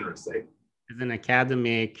very generous, eh? As an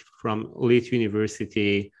academic from elite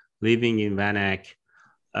university, living in Vanak,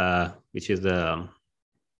 which is a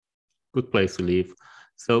good place to live.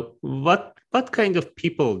 So what kind of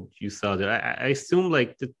people you saw there? I assume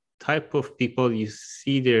like the type of people you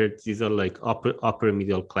see there, these are like upper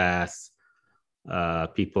middle class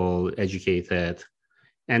people, educated.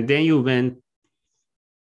 And then you went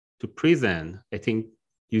to prison. I think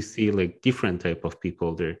you see like different type of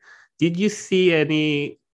people there. Did you see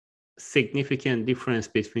any significant difference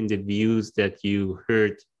between the views that you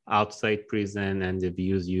heard outside prison and the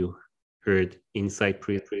views you heard inside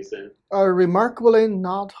prison? Remarkably,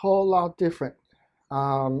 not a whole lot different.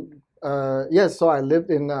 Yes, so I lived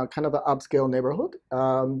in kind of an upscale neighborhood,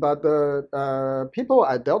 but the people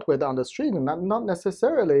I dealt with on the street, not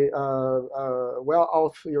necessarily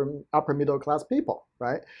well-off, your upper middle class people,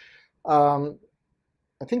 right? Um,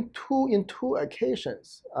 I think in two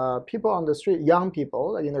occasions, people on the street, young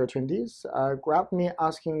people in their 20s, grabbed me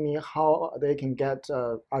asking me how they can get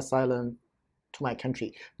asylum to my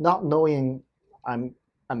country, not knowing I'm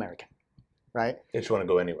American, right? They just want to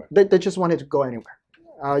go anywhere. They just wanted to go anywhere.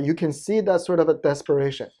 You can see that sort of a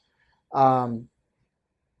desperation among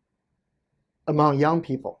young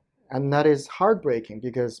people, and that is heartbreaking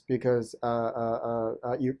because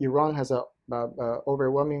Iran has a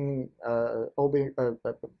overwhelming,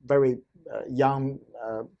 very young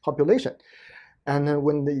population, and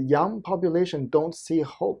when the young population don't see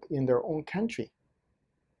hope in their own country,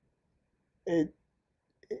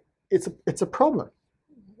 it's a problem,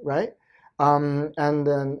 right? And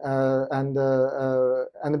then and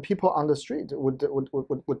the people on the street would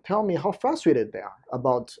tell me how frustrated they are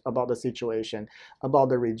about the situation, about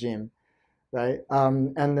the regime, right?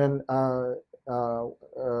 And then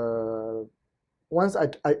once I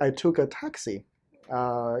took a taxi,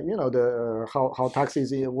 how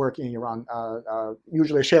taxis work in Iran,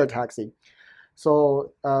 usually shared taxi.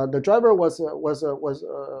 So the driver was a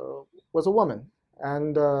woman,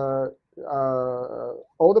 and all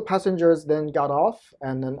the passengers then got off,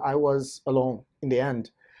 and then I was alone in the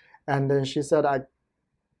end. And then she said, I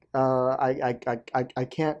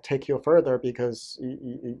can't take you further because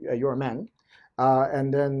you're a man.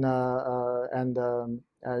 And then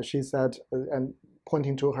she said, and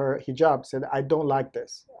pointing to her hijab, said, I don't like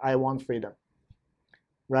this. I want freedom,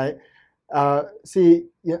 right? See,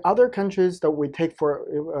 in other countries that we take for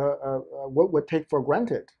what we take for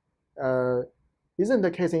granted, isn't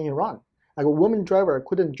the case in Iran. Like a woman driver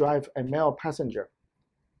couldn't drive a male passenger,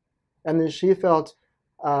 and then she felt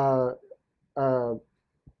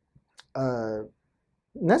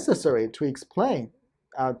necessary to explain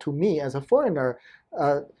to me as a foreigner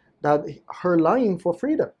that her longing for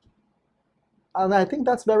freedom, and I think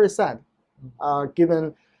that's very sad,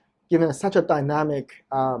 given such a dynamic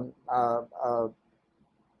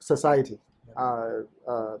society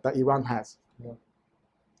that Iran has.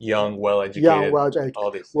 Young, well-educated, all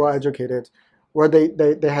these things. Well-educated, where they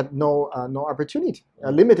had no opportunity,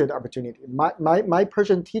 limited opportunity. My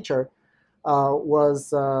Persian teacher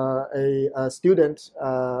was a student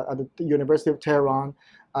at the University of Tehran.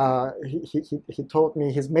 He told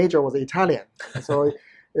me his major was Italian, so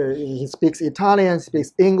he speaks Italian,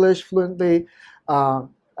 speaks English fluently,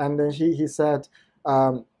 and then he said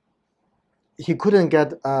he couldn't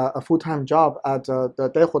get a full-time job at the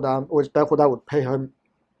Dehuda, which Dehuda would pay him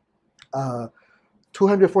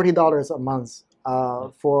 $240 a month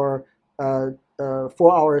for 4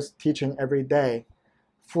 hours teaching every day,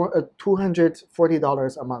 for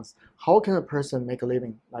 $240 a month. How can a person make a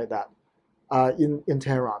living like that in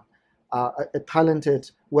Tehran? A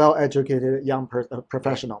talented, well-educated young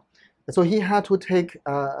professional. So he had to take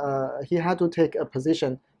a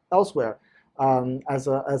position elsewhere as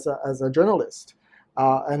a journalist,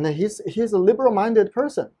 and he's a liberal-minded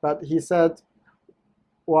person, but he said,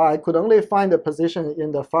 well, I could only find a position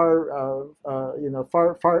in the far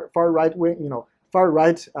right wing, far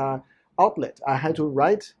right outlet. I had to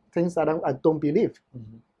write things that I don't believe.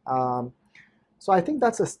 Mm-hmm. So I think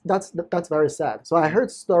that's very sad. So I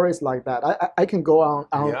heard stories like that. I can go on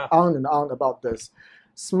and on about this.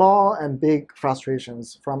 Small and big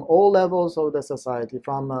frustrations from all levels of the society,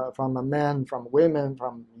 from men, from women,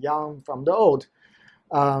 from young, from the old.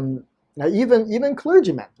 Even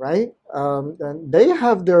clergymen, right? And they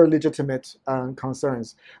have their legitimate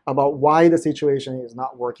concerns about why the situation is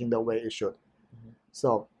not working the way it should. Mm-hmm.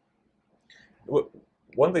 So,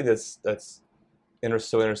 one thing that's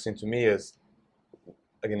so interesting to me is,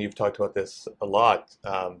 again, you've talked about this a lot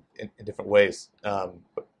in different ways.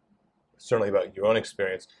 But certainly about your own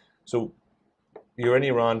experience. So you're in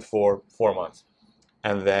Iran for 4 months,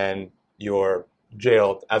 and then you're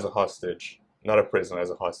jailed as a hostage, not a prisoner, as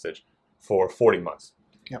a hostage, for 40 months.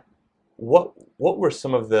 Yeah. What were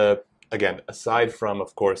some of the, again, aside from,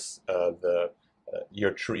 of course,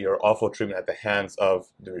 your awful treatment at the hands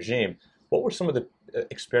of the regime, what were some of the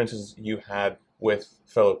experiences you had with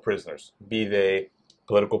fellow prisoners, be they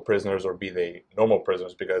political prisoners or be they normal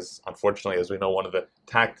prisoners? Because unfortunately, as we know, one of the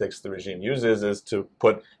tactics the regime uses is to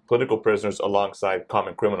put political prisoners alongside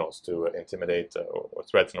common criminals to intimidate or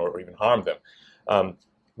threaten or even harm them.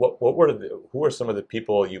 Who were some of the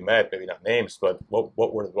people you met? Maybe not names, but what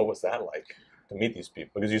was that like to meet these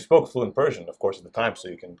people? Because you spoke fluent Persian, of course, at the time, so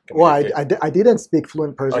you can. Well, I didn't speak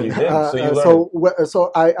fluent Persian. Oh, you didn't. So you learned.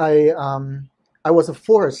 So I was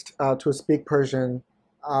forced to speak Persian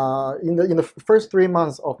in the first 3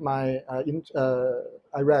 months of my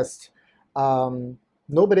arrest.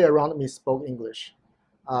 Nobody around me spoke English.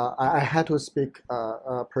 I had to speak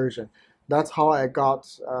Persian. That's how I got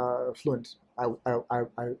fluent. I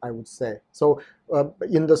would say. So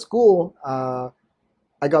in the school,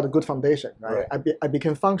 I got a good foundation. Right? I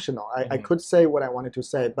became functional. I could say what I wanted to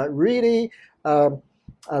say, but really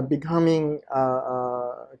becoming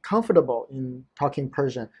comfortable in talking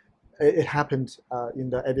Persian, it happened in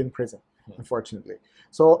the Evin prison, unfortunately.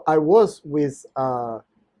 So I was with all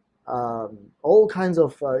kinds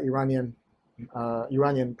of Iranian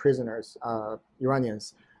prisoners,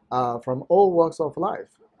 Iranians from all walks of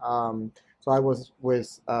life. So I was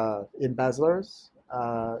with embezzlers,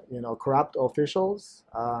 corrupt officials,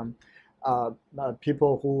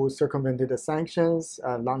 people who circumvented the sanctions,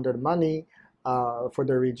 laundered money for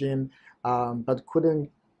the regime, but couldn't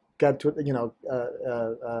get to,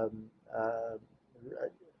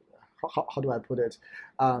 how do I put it?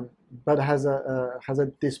 But has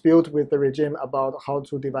a dispute with the regime about how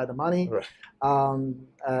to divide the money. Right.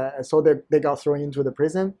 So they got thrown into the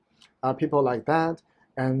prison. People like that.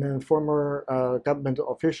 And then former government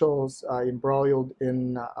officials embroiled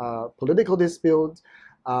in political disputes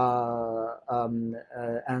and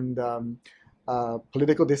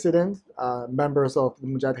political dissidents, members of the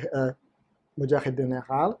Mujahideen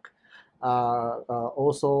Khalq,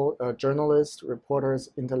 also journalists, reporters,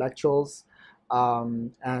 intellectuals,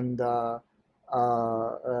 and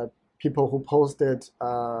people who posted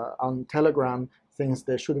on Telegram things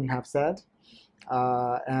they shouldn't have said,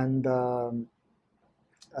 and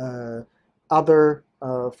other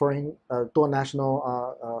foreign dual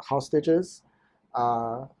national hostages,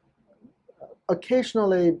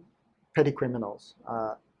 occasionally petty criminals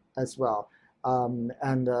as well,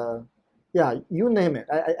 yeah, you name it.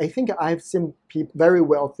 I think I've seen people, very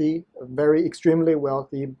wealthy, very extremely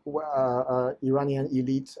wealthy Iranian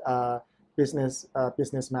elite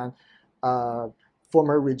businessmen,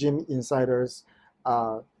 former regime insiders,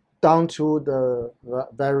 down to the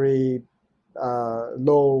very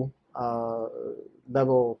low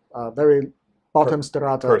level, very bottom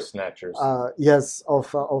strata, purse snatchers. Yes, of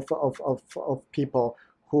people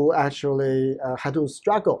who actually had to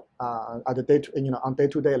struggle at the on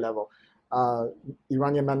day-to-day level.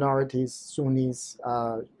 Iranian minorities, Sunnis,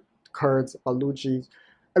 Kurds, Baluchis.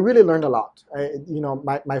 I really learned a lot.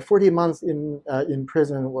 My 40 months in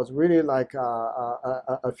prison was really like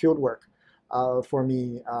a field work for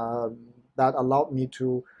me that allowed me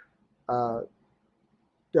to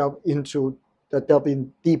delve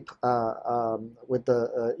in deep with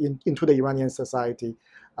into the Iranian society,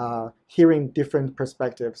 hearing different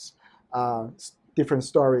perspectives, different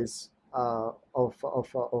stories of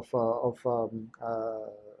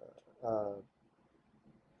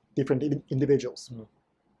different individuals.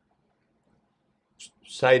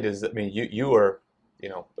 Saeed, you were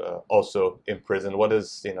also in prison. What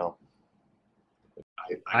is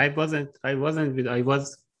I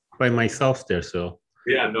was by myself there, so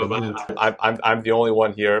yeah, no, but I'm the only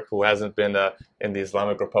one here who hasn't been in the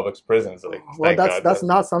Islamic Republic's prisons. Well, that's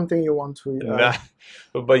not something you want to. Nah,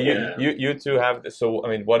 but you two have. So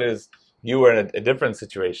you were in a different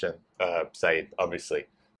situation, Saeed, obviously.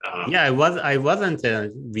 Yeah, I wasn't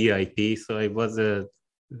a VIP, so I was I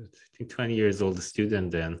think 20 years old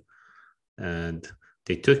student then, and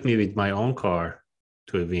they took me with my own car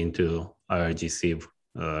to Evin to IRGC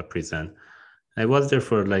prison. I was there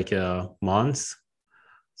for like months.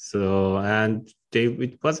 So, and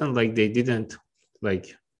it wasn't like they didn't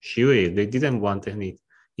like Xiyue. They didn't want any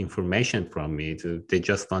information from me. They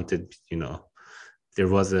just wanted, there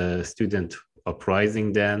was a student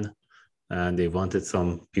uprising then, and they wanted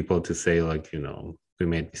some people to say like, we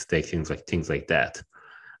made mistakes, things like that.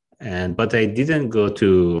 But I didn't go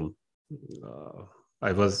to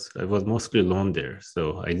I was mostly alone there,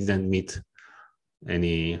 so I didn't meet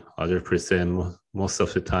any other person most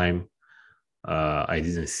of the time. I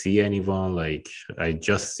didn't see anyone. Like I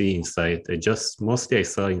just see inside. I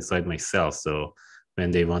saw inside myself. So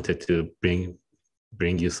when they wanted to bring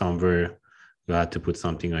you somewhere, you had to put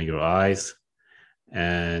something on your eyes,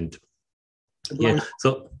 and yeah.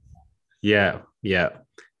 So yeah.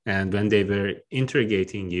 And when they were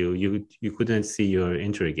interrogating you, you couldn't see your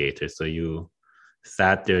interrogator, so you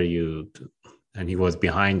sat there. And he was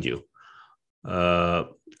behind you.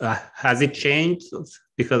 Has it changed?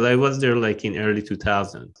 Because I was there like in early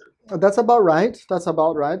 2000. That's about right.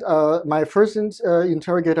 My first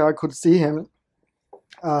interrogator, I could see him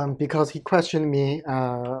because he questioned me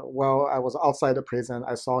while I was outside the prison.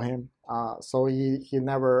 I saw him. So he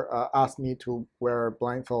never asked me to wear a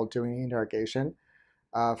blindfold during interrogation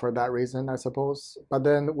for that reason, I suppose. But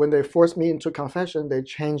then when they forced me into confession, they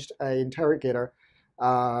changed an interrogator.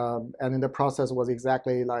 And in the process was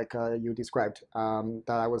exactly like you described, that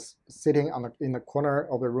I was sitting in the corner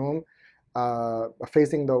of the room,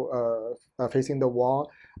 facing the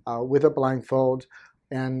wall, with a blindfold,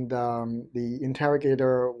 and the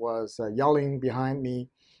interrogator was yelling behind me,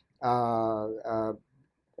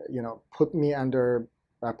 putting me under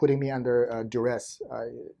duress,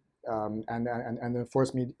 and then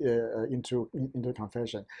forced me into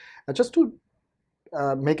confession. Just to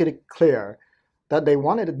make it clear that they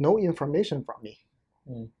wanted no information from me.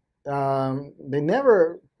 They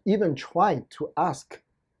never even tried to ask,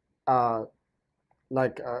 as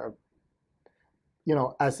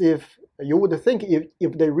if you would think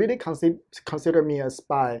if they really consider me a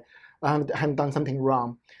spy, have done something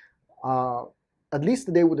wrong, at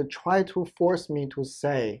least they would try to force me to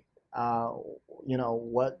say,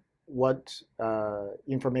 what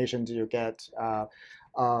information do you get,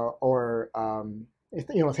 or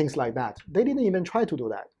things like that. They didn't even try to do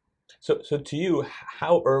that. So to you,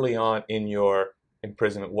 how early on in your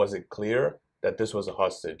imprisonment was it clear that this was a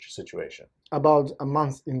hostage situation? About a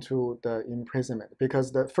month into the imprisonment,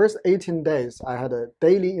 because the first 18 days I had a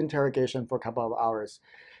daily interrogation for a couple of hours.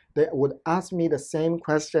 They would ask me the same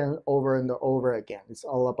question over and over again. It's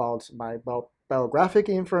all about my biographic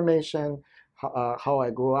information, how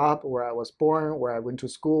I grew up, where I was born, where I went to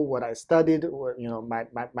school, what I studied,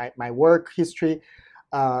 my work history,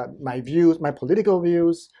 my views, my political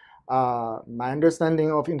views, my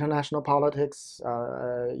understanding of international politics,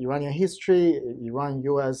 Iranian history,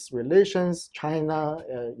 Iran-U.S. relations, China,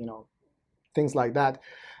 things like that.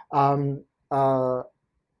 And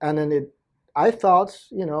then I thought,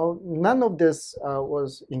 none of this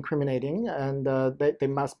was incriminating, and they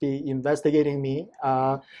must be investigating me.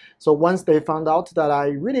 So once they found out that I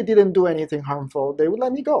really didn't do anything harmful, they would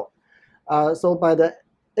let me go. So by the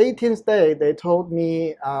 18th day, they told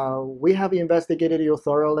me, we have investigated you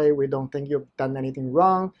thoroughly. We don't think you've done anything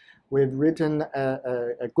wrong. We've written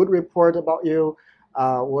a good report about you.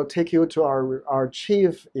 We'll take you to our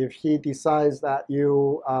chief. If he decides that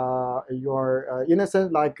you're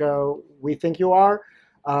innocent, like we think you are,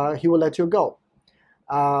 he will let you go.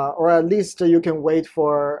 Or at least you can wait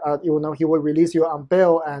for, he will release you on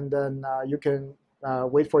bail, and then you can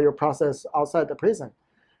wait for your process outside the prison.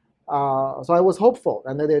 So I was hopeful,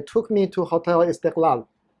 and then they took me to Hotel Istiqlal.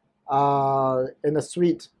 In the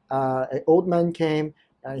suite, an old man came,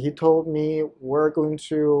 and he told me, we're going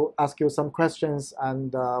to ask you some questions,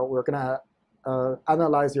 and we're going to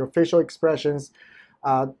analyze your facial expressions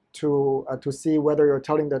to see whether you're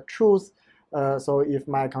telling the truth. So if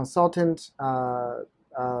my consultant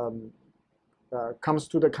comes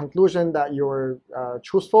to the conclusion that you're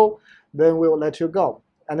truthful, then we'll let you go.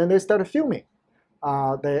 And then they started filming.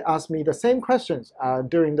 They asked me the same questions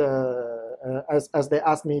during as they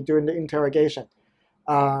asked me during the interrogation,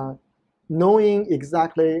 knowing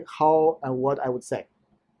exactly how and what I would say.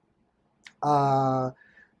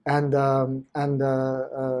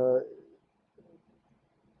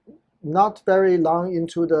 Not very long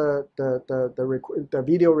into the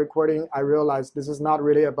video recording, I realized this is not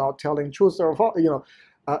really about telling truth or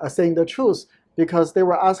saying the truth, because they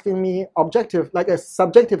were asking me subjective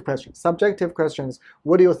questions.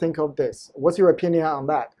 What do you think of this? What's your opinion on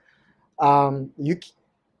that?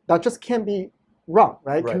 That just can't be wrong,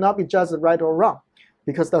 right? Cannot be judged right or wrong,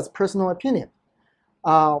 because that's personal opinion.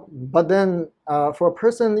 But then for a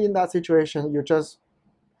person in that situation, you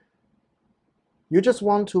just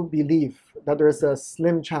want to believe that there's a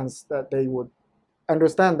slim chance that they would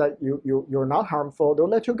understand that you're not harmful. They'll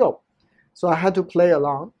let you go. So I had to play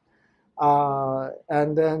along.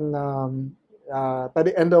 And then by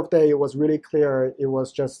the end of the day, it was really clear it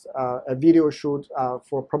was just a video shoot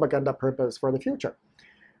for propaganda purpose for the future.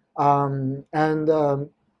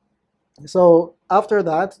 So after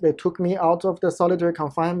that, they took me out of the solitary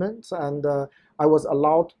confinement, and I was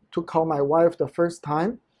allowed to call my wife the first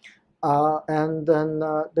time. And then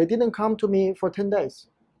they didn't come to me for 10 days.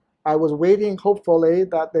 I was waiting, hopefully,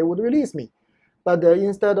 that they would release me. But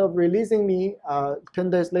instead of releasing me, 10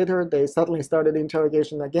 days later, they suddenly started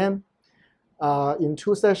interrogation again. In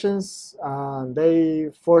 2 sessions, they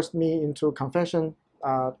forced me into confession,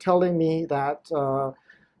 telling me that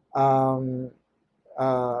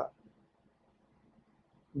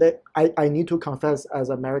I need to confess as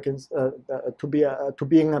Americans to be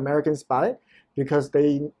an American spy, because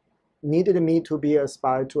they needed me to be a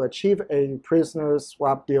spy to achieve a prisoner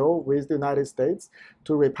swap deal with the United States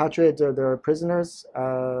to repatriate their prisoners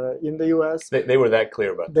in the U.S. They were that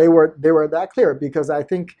clear about that. They were that clear, because I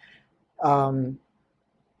think it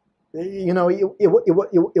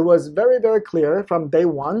was very, very clear from day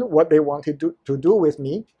one what they wanted to do with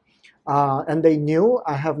me, and they knew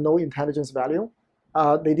I have no intelligence value.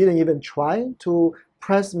 They didn't even try to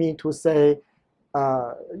press me to say,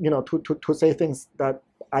 to say things that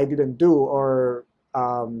I didn't do, or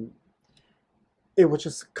it was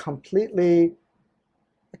just completely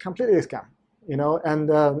a scam, And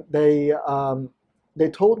they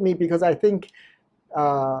told me, because I think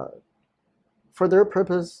for their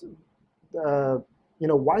purpose,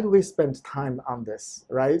 why do we spend time on this,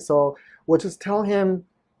 right? So we'll just tell him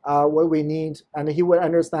what we need, and he would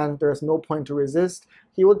understand there's no point to resist.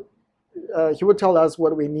 He would tell us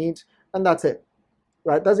what we need, and that's it,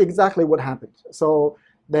 right? That's exactly what happened. So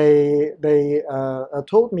they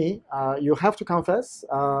told me, you have to confess,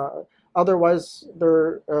 otherwise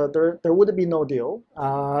there would be no deal,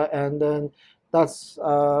 and then that's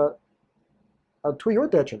to your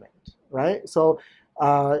detriment, right? So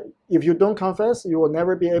if you don't confess, you will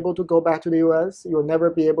never be able to go back to the U.S. You will never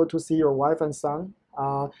be able to see your wife and son.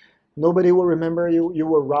 Nobody will remember you. You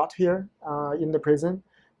will rot here in the prison.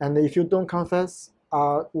 And if you don't confess,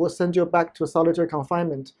 we'll send you back to solitary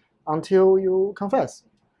confinement until you confess.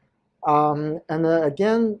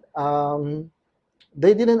 Again,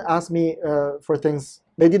 they didn't ask me for things.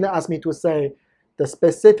 They didn't ask me to say the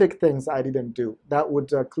specific things I didn't do that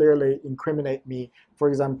would clearly incriminate me. For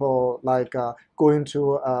example, like going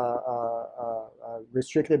to a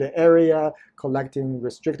restricted area, collecting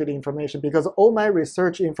restricted information, because all my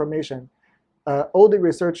research information, all the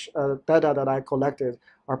research data that I collected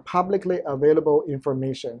are publicly available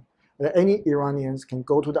information that any Iranians can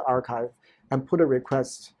go to the archive and put a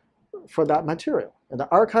request for that material. And the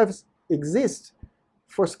archives exist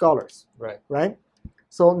for scholars, right?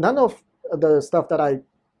 So none of the stuff that I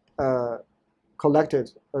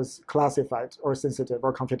collected is classified or sensitive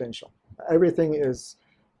or confidential. Everything is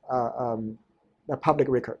a public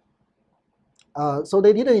record. So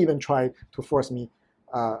they didn't even try to force me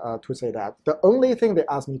to say that. The only thing they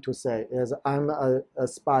asked me to say is I'm a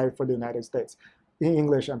spy for the United States in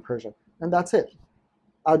English and Persian, and that's it.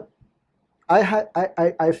 I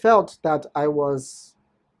felt that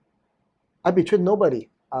I betrayed nobody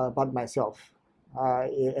but myself.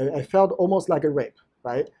 I felt almost like a rape,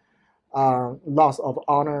 right? Loss of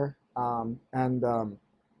honor, and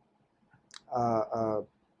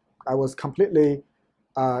I was completely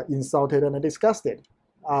insulted and disgusted.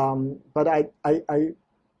 But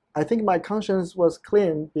I think my conscience was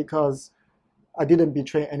clean because I didn't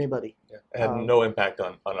betray anybody. Yeah. It had no impact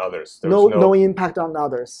on others. No impact on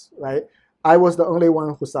others, right? I was the only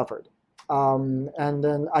one who suffered. And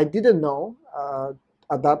then I didn't know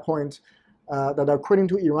at that point that according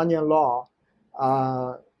to Iranian law,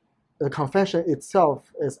 the confession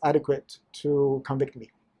itself is adequate to convict me.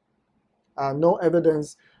 No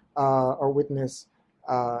evidence or witness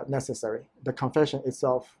necessary. The confession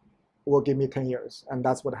itself will give me 10 years, and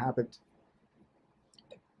that's what happened.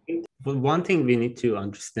 But one thing we need to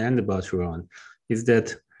understand about Iran is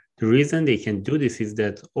that the reason they can do this is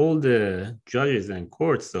that all the judges and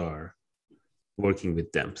courts are working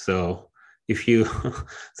with them. So if you,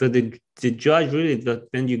 so the judge really,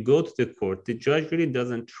 when you go to the court, the judge really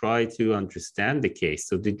doesn't try to understand the case.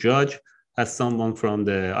 So the judge has someone from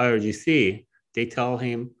the IRGC, they tell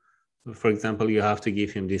him, for example, you have to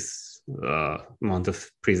give him this amount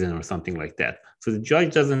of prison or something like that. So the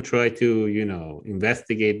judge doesn't try to,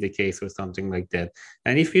 investigate the case or something like that.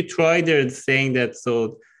 And if you try there saying that,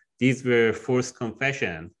 so these were forced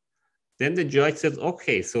confession, then the judge says,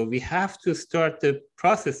 okay, so we have to start the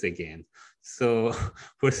process again. So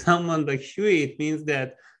for someone like Xiyue, it means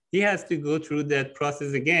that he has to go through that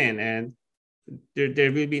process again, and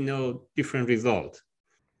there will be no different result.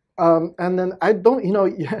 And then I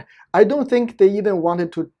don't think they even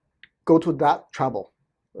wanted to go to that trouble,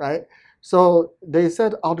 right? So they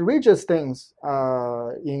said outrageous things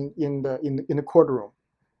in the courtroom.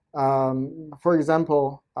 For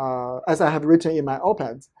example, as I have written in my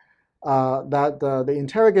op-eds, that the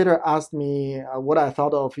interrogator asked me what I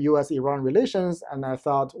thought of U.S.-Iran relations, and I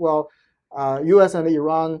thought, well, U.S. and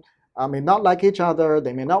Iran may not like each other,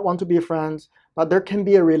 they may not want to be friends, but there can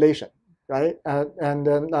be a relation, right? And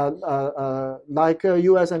then like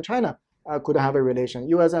U.S. and China could have a relation,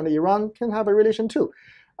 U.S. and Iran can have a relation too.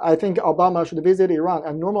 I think Obama should visit Iran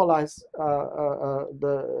and normalize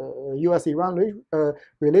the U.S.-Iran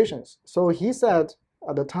relations. So he said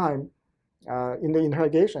at the time in the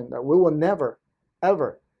interrogation that we will never,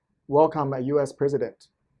 ever welcome a U.S. president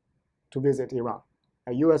to visit Iran.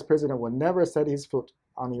 A U.S. president will never set his foot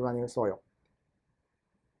on Iranian soil.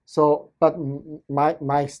 So, but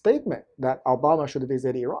my statement that Obama should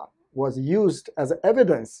visit Iran was used as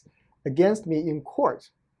evidence against me in court,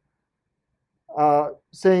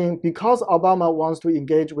 saying because Obama wants to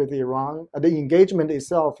engage with Iran, the engagement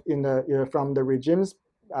itself from the regime's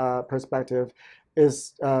perspective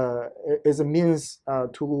is a means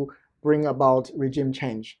to bring about regime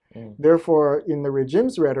change. Therefore, in the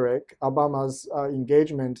regime's rhetoric, Obama's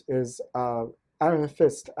engagement is iron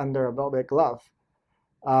fist under a velvet glove.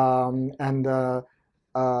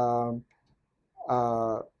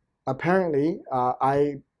 Apparently,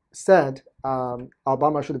 I said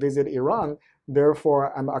Obama should visit Iran.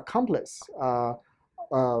 Therefore, I'm an accomplice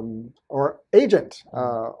or agent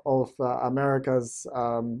of America's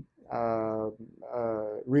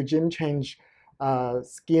regime change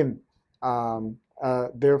scheme.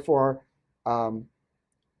 Therefore,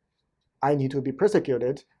 I need to be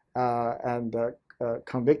persecuted and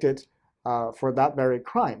convicted for that very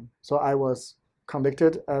crime. So I was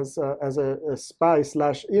convicted as a spy /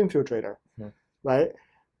 infiltrator, right?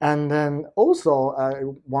 And then also I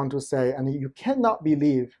want to say, and you cannot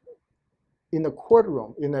believe in a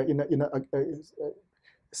courtroom, in a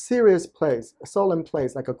serious place, a solemn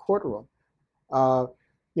place like a courtroom,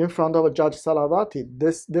 in front of a Judge Salavati,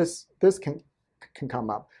 this can come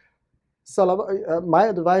up. My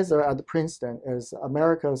advisor at Princeton is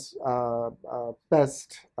America's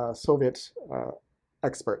best Soviet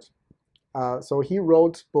expert. So he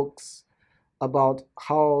wrote books about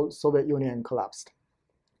how Soviet Union collapsed.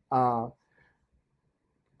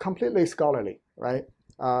 Completely scholarly, right?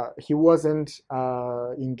 He wasn't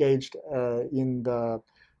engaged in the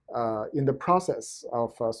process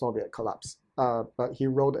of Soviet collapse, but he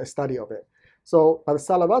wrote a study of it. So, but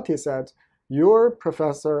Salavati said, your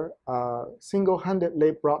professor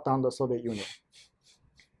single-handedly brought down the Soviet Union,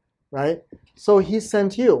 right? So he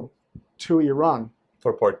sent you to Iran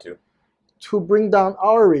for part 2 to bring down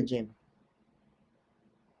our regime.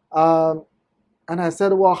 And I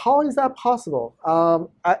said, well, how is that possible? I'm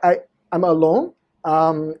alone.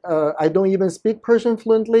 I don't even speak Persian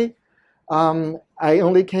fluently. I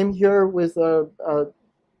only came here with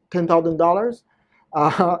 $10,000.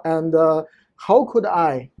 And how could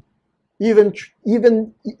I even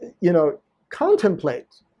contemplate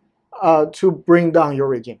to bring down your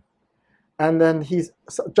regime? And then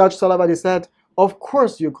Judge Salavati said, of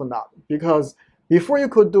course you could not, because before you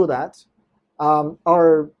could do that,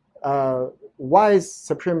 our wise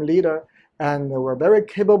supreme leader and were very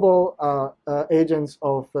capable agents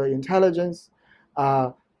of intelligence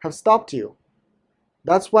have stopped you.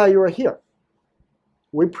 That's why you are here.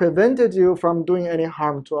 We prevented you from doing any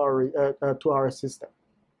harm to our system.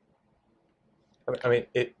 I mean,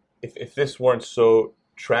 if this weren't so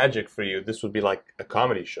tragic for you, this would be like a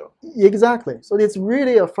comedy show. Exactly. So it's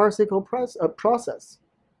really a farcical process,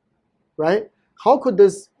 right? How could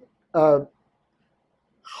this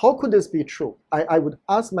be true? I would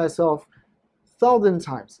ask myself thousands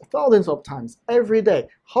of times every day,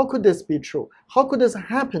 how could this be true? How could this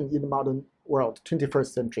happen in the modern world,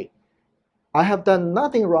 21st century? I have done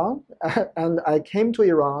nothing wrong, and I came to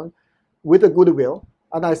Iran with a goodwill,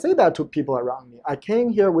 and I say that to people around me. I came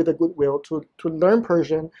here with a goodwill to learn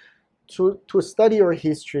Persian, to study your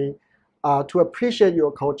history, to appreciate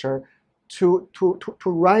your culture, to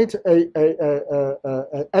write an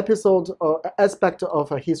episode or aspect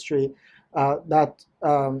of a history that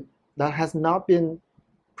has not been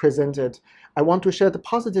presented. I want to shed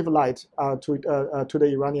positive light to the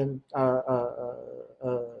Iranian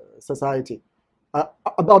society,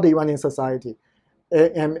 about the Iranian society.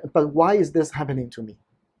 But why is this happening to me,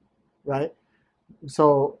 right?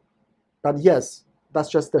 So, but yes, that's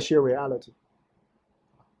just the sheer reality.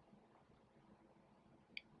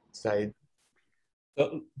 Saeed?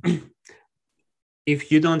 If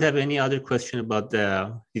you don't have any other question about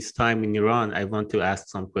his time in Iran, I want to ask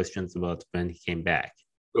some questions about when he came back.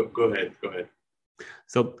 Go ahead.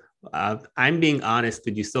 So I'm being honest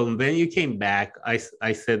with you. So when you came back, I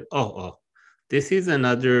said, oh, this is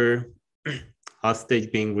another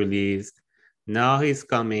hostage being released. Now he's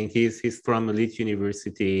coming. He's from elite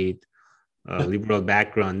university, liberal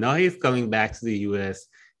background. Now he's coming back to the U.S.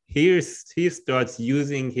 He starts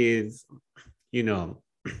using his, you know,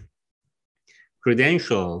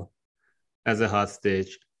 credential as a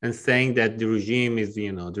hostage and saying that the regime is,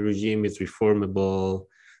 the regime is reformable.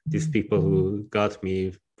 These people who got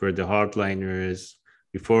me were the hardliners,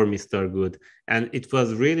 reformists are good. And it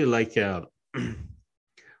was really like I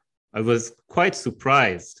was quite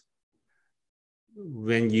surprised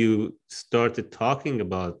when you started talking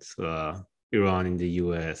about Iran in the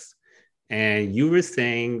US. And you were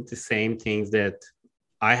saying the same things that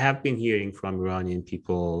I have been hearing from Iranian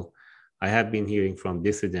people, I have been hearing from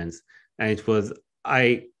dissidents. And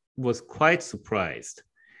I was quite surprised.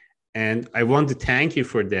 And I want to thank you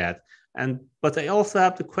for that. But I also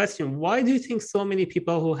have the question, why do you think so many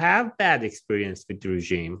people who have bad experience with the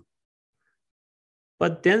regime,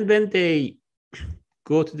 but then when they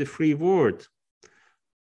go to the free world,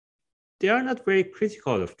 they are not very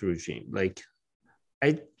critical of the regime? Like,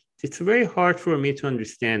 it's very hard for me to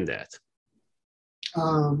understand that.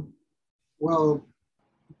 Well,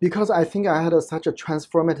 because I think I had such a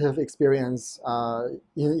transformative experience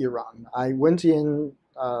in Iran. I went in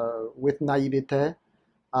with naivete.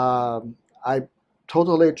 I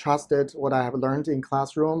totally trusted what I have learned in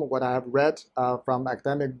classroom, what I have read from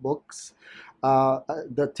academic books,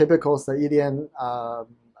 the typical Saeedian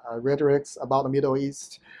rhetorics about the Middle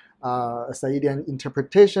East, Saeedian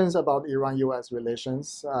interpretations about Iran-U.S.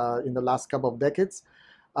 relations in the last couple of decades.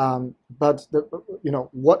 But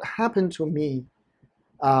what happened to me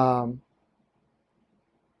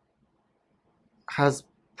has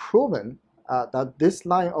proven that this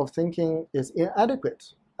line of thinking is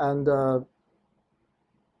inadequate and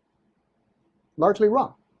largely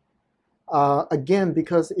wrong. Again,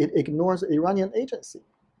 because it ignores Iranian agency,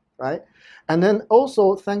 right? And then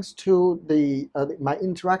also thanks to my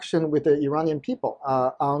interaction with the Iranian people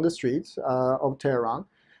on the streets of Tehran,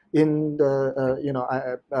 in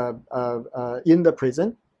the in the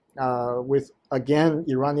prison, with again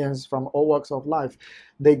Iranians from all walks of life,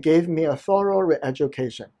 they gave me a thorough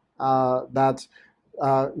re-education that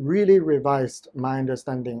really revised my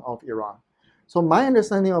understanding of Iran. So my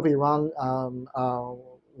understanding of Iran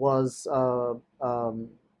was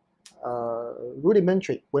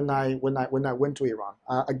rudimentary when I went to Iran.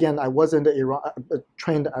 Again, I wasn't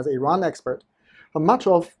trained as an Iran expert, but much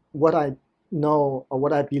of what I know or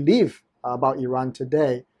what I believe about Iran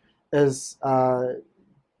today is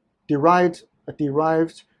derived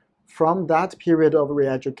from that period of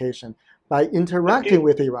re-education by interacting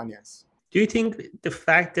with Iranians. Do you think the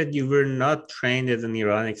fact that you were not trained as an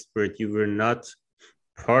Iran expert, you were not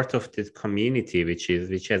part of the community, which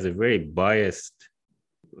has a very biased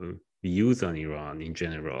views on Iran in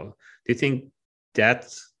general, do you think that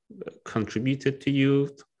contributed to you?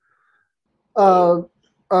 That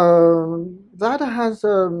has,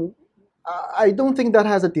 I don't think that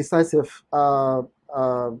has a decisive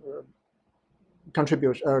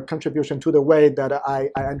contribution to the way that I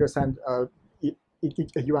understand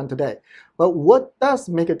Iran today. But what does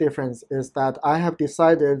make a difference is that I have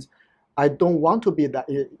decided I don't want to be that,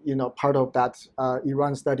 part of that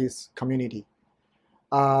Iran studies community.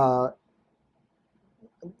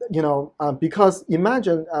 Because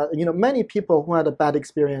imagine, many people who had a bad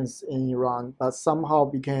experience in Iran but somehow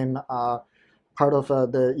became part of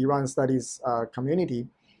the Iran studies community.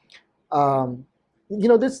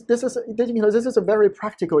 This is a very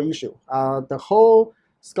practical issue. The whole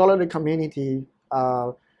scholarly community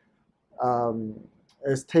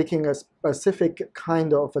is taking a specific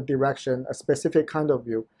kind of a direction, a specific kind of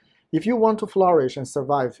view. If you want to flourish and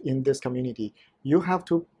survive in this community, you have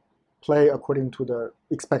to play according to the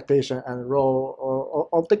expectation and role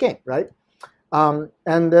of the game, right? And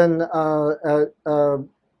then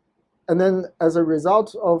as a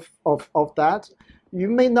result of that, you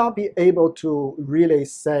may not be able to really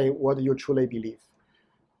say what you truly believe.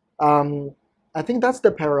 I think that's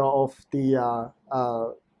the peril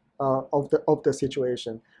of the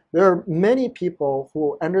situation. There are many people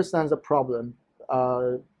who understand the problem,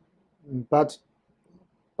 but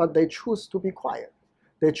they choose to be quiet.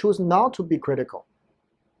 They choose not to be critical,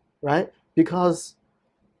 right? Because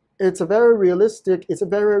it's a very realistic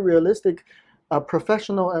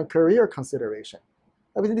professional and career consideration.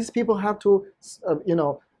 I mean, these people have to,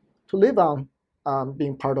 to live on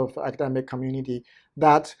being part of academic community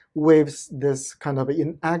that waves this kind of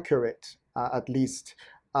inaccurate, at least,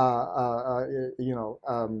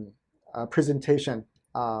 presentation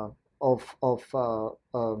of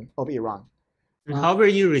Iran. And how were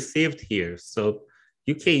you received here? So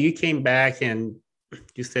you came back and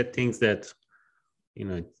you said things that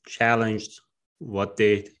challenged what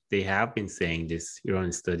they have been saying, this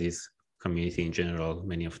Iran studies community in general,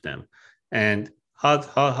 many of them. And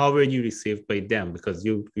how were you received by them? Because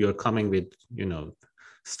you're coming with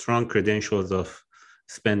strong credentials of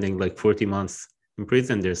spending like 40 months in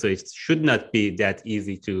prison there, so it should not be that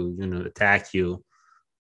easy to attack you.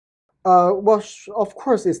 Well, of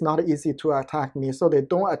course, it's not easy to attack me, so they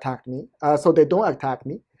don't attack me.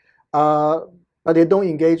 But they don't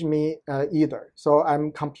engage me either. So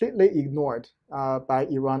I'm completely ignored by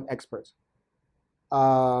Iran experts.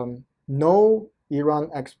 No Iran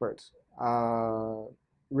experts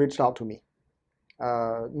reached out to me.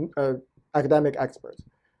 Academic experts.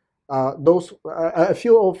 A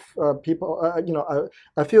few of people,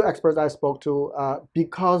 a few experts I spoke to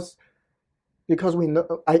because we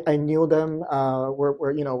know, I knew them.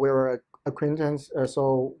 We were acquaintance,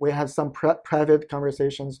 so we had some private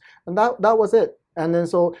conversations, and that was it. And then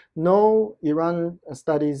so no Iran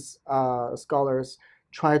studies scholars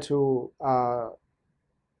try to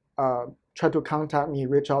contact me,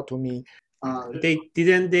 reach out to me.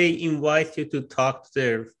 They invite you to talk to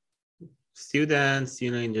their students,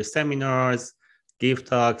 in their seminars, give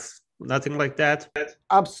talks, nothing like that?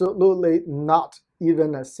 Absolutely not,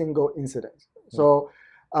 even a single incident. So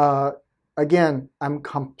again, I'm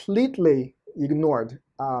completely ignored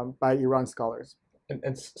by Iran scholars.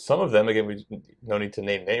 And some of them, again, we no need to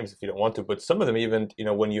name names if you don't want to, but some of them even,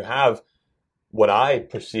 when you have what I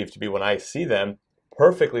perceive to be, when I see them,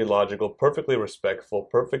 perfectly logical, perfectly respectful,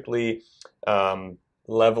 perfectly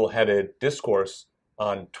level-headed discourse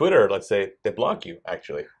on Twitter, let's say, they block you,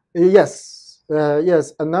 actually. Yes.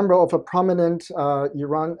 Yes, a number of prominent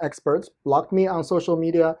Iran experts blocked me on social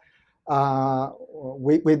media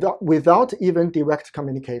without even direct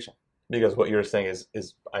communication. Because what you're saying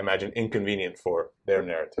is, I imagine, inconvenient for their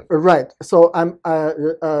narrative. Right. So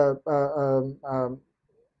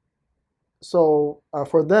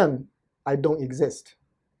for them, I don't exist.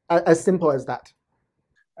 As simple as that.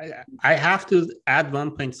 I have to add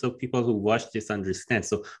one point so people who watch this understand.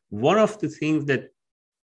 So one of the things that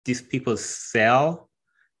these people sell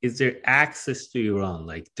is their access to Iran,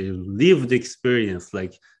 like their lived experience.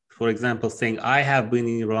 Like, for example, saying, I have been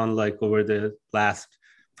in Iran like over the last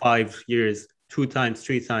 5 years, 2 times,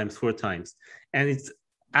 3 times, 4 times. And it's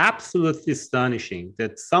absolutely astonishing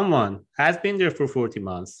that someone has been there for 40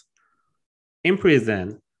 months, in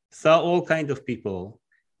prison, saw all kinds of people,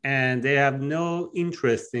 and they have no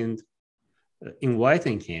interest in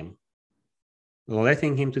inviting him,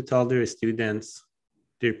 letting him to tell their students,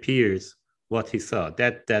 their peers, what he saw.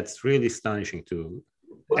 That's really astonishing to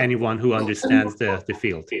anyone who understands the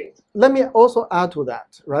field. Let me also add to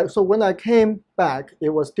that, right? So when I came back, it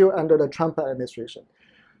was still under the Trump administration.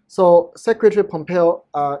 So Secretary Pompeo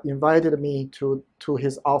invited me to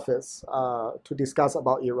his office to discuss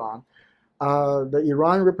about Iran. The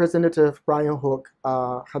Iran representative, Brian Hook,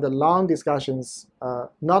 had a long discussions,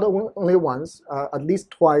 not only once, at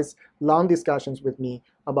least twice, long discussions with me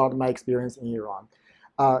about my experience in Iran.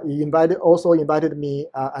 He also invited me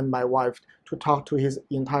and my wife to talk to his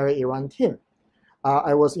entire Iran team.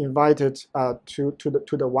 I was invited to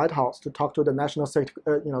the White House to talk to the national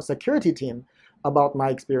security team about my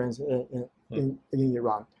experience in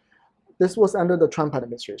Iran. This was under the Trump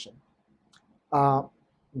administration.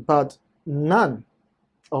 But none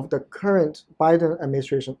of the current Biden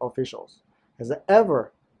administration officials has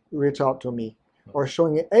ever reached out to me or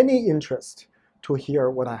showing any interest to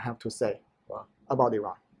hear what I have to say about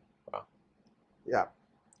Iran. Wow. Yeah.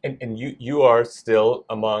 And you are still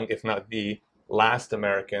among, if not the last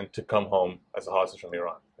American to come home as a hostage from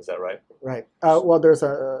Iran. Is that right? Right. Well, there's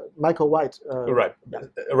a Michael White. Right. Yeah.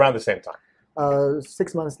 Around the same time.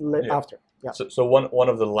 6 months after. Yeah. So one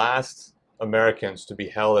of the last Americans to be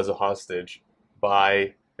held as a hostage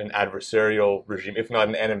by an adversarial regime, if not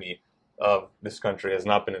an enemy of this country, has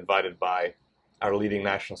not been invited by our leading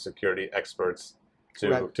national security experts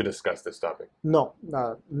to discuss this topic. No,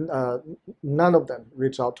 none of them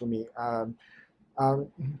reached out to me.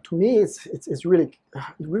 To me, it's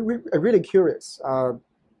really curious.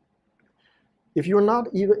 If you're not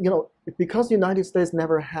even, because the United States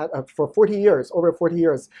never had, for over 40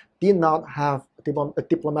 years, did not have a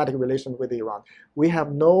diplomatic relation with Iran. We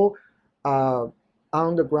have no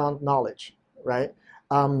on-the-ground knowledge, right?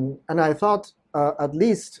 And I thought at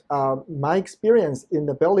least my experience in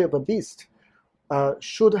the belly of a beast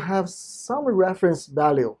should have some reference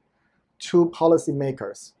value to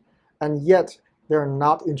policymakers, and yet they're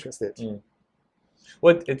not interested.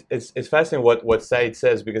 Well, it's fascinating what Saeed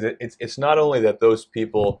says, because it's not only that those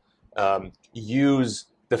people use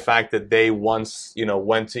the fact that they once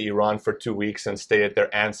went to Iran for 2 weeks and stayed at their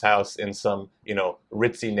aunt's house in some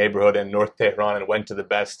ritzy neighborhood in North Tehran and went to the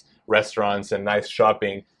best restaurants and nice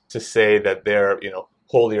shopping to say that they're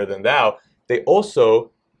holier than thou. They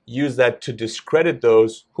also use that to discredit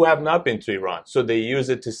those who have not been to Iran. So they use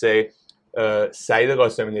it to say Saeed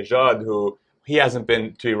Ghasseminejad, who he hasn't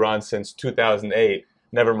been to Iran since 2008.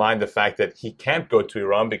 Never mind the fact that he can't go to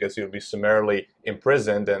Iran because he would be summarily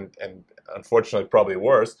imprisoned and unfortunately probably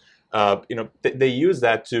worse. They use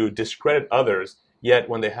that to discredit others. Yet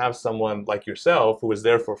when they have someone like yourself who was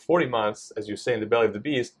there for 40 months, as you say, in the belly of the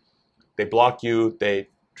beast, they block you. They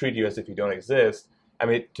treat you as if you don't exist. I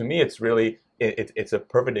mean, to me, it's really it's a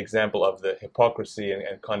perfect example of the hypocrisy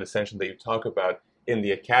and condescension that you talk about in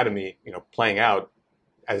the academy, playing out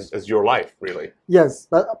as your life, really. Yes,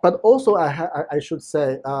 but also I should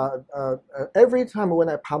say, every time when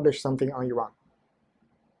I publish something on Iran,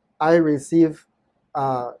 I receive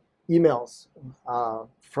emails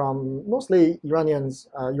from mostly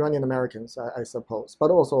Iranian Americans, I suppose,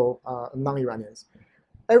 but also non-Iranians.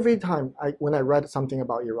 Every time when I read something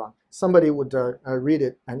about Iran, somebody would read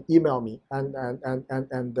it and email me and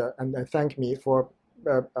thank me for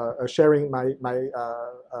sharing my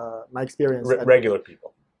experience. Regular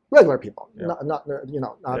people. Regular people, Yeah.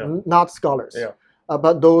 not scholars, Yeah.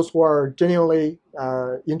 But those who are genuinely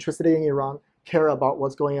interested in Iran, care about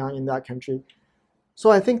what's going on in that country.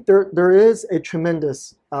 So I think there is a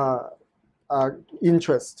tremendous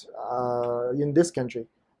interest in this country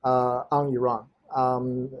on Iran,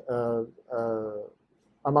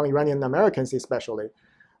 among Iranian Americans especially,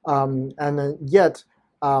 and yet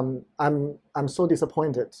I'm so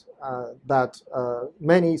disappointed that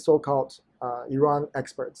many so-called Iran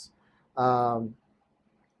experts are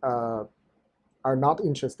not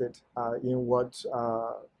interested in what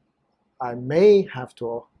I may have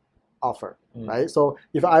to offer, right? So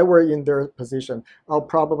if I were in their position, I'll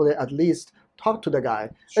probably at least talk to the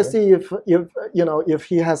guy and see if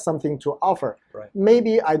he has something to offer. Right.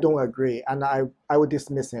 Maybe I don't agree and I would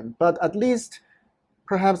dismiss him, but at least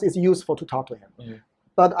perhaps it's useful to talk to him. Mm-hmm.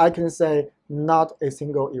 But I can say not a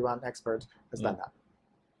single Iran expert has done that.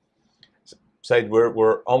 Saeed,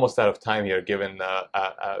 we're almost out of time here, given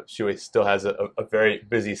Xiyue still has a very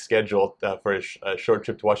busy schedule for a short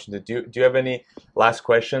trip to Washington. Do you have any last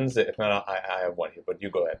questions? If not, I have one here, but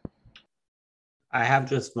you go ahead. I have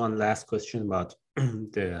just one last question about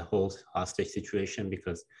the whole hostage situation,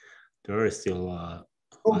 because there are still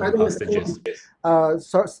other hostages.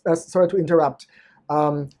 Sorry to interrupt.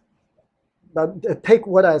 But take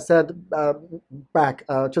what I said back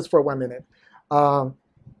just for 1 minute.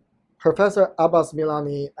 Professor Abbas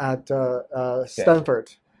Milani at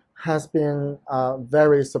Stanford has been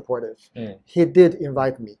very supportive. He did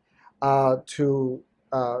invite me to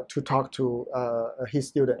talk to his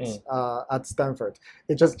students at Stanford.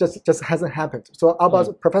 It just hasn't happened. So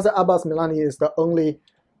Professor Abbas Milani is the only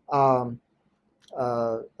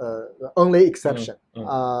exception.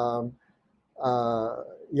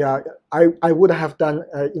 Yeah, I would have done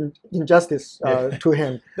injustice to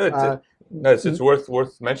him. No, it's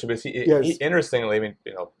worth mentioning, because he interestingly, I mean,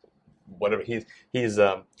 whatever, he's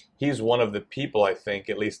one of the people, I think,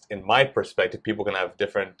 at least in my perspective, people can have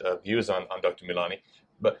different views on Dr. Milani,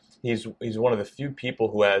 but he's one of the few people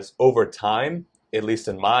who has, over time, at least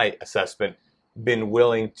in my assessment, been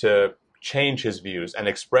willing to change his views and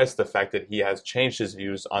express the fact that he has changed his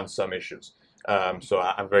views on some issues. So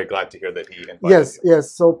I'm very glad to hear that he invited you.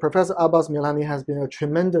 Yes. So Professor Abbas Milani has been a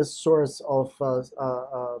tremendous source of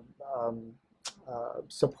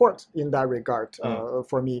support in that regard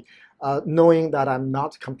for me, knowing that I'm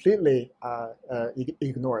not completely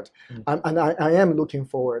ignored. And I am looking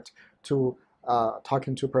forward to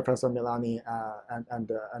talking to Professor Milani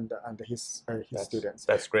and his students.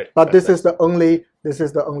 That's great. But this is the only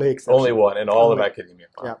exception. Only one in all of academia.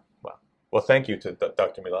 Wow. Yeah. Wow. Well, thank you to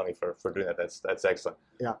Dr. Milani for doing that. That's excellent.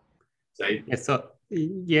 Yeah. Yeah, so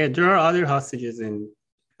there are other hostages in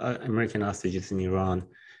American hostages in Iran,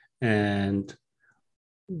 and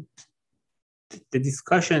the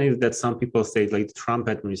discussion is that some people say, like, the Trump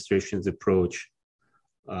administration's approach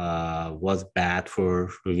was bad for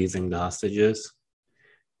releasing the hostages,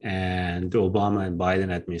 and the Obama and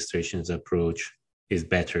Biden administration's approach is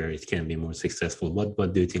better. It can be more successful.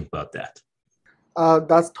 What do you think about that?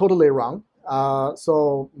 That's totally wrong.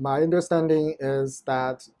 So my understanding is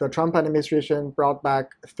that the Trump administration brought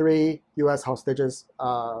back 3 U.S. hostages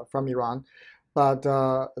from Iran, but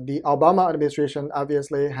the Obama administration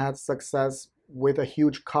obviously had success with a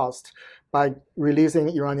huge cost by releasing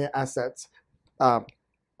Iranian assets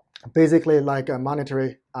basically like a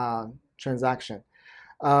monetary transaction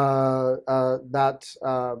that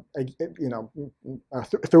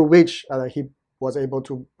through which he was able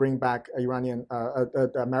to bring back Iranian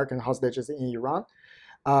American hostages in Iran.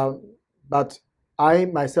 But I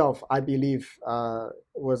myself, I believe,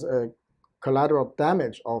 was a collateral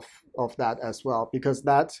damage of that as well, because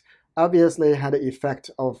that obviously had the effect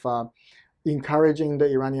of encouraging the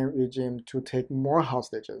Iranian regime to take more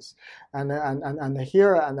hostages. And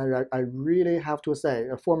here, I really have to say,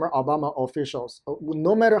 former Obama officials,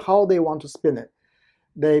 no matter how they want to spin it,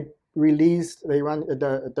 they released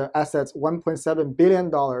the assets, $1.7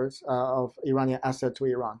 billion of Iranian assets to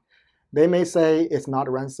Iran. They may say it's not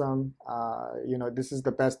ransom, this is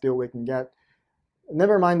the best deal we can get.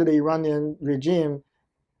 Never mind, the Iranian regime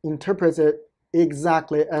interprets it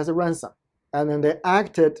exactly as a ransom. And then they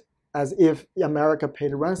acted as if America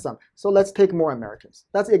paid ransom. So let's take more Americans.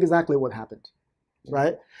 That's exactly what happened,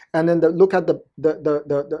 right? And then look at the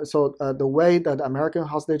way that American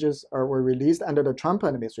hostages were released under the Trump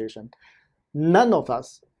administration. None of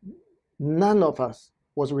us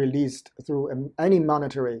was released through any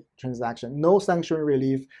monetary transaction. No sanction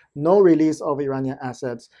relief, no release of Iranian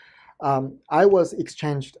assets. I was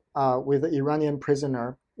exchanged with an Iranian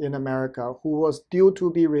prisoner in America who was due to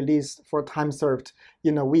be released for time served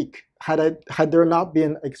in a week. Had there not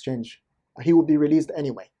been exchange, he would be released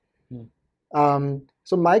anyway.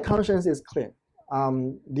 So my conscience is clean.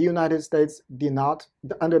 The United States did not,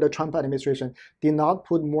 under the Trump administration, did not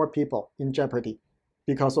put more people in jeopardy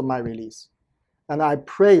because of my release. And I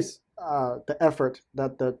praise the effort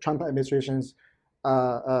that the Trump administration's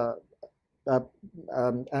and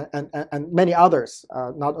many others,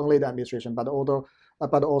 not only the administration, but also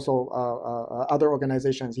other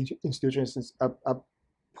organizations, institutions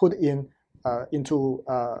put into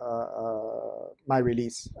my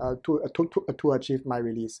release to achieve my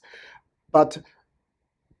release. But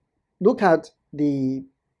look at the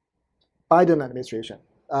Biden administration.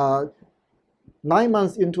 9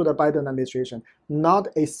 months into the Biden administration, not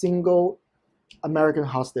a single American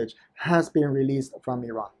hostage has been released from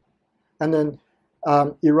Iran. And then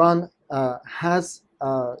Iran has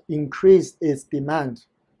increased its demand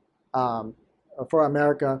for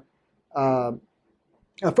America,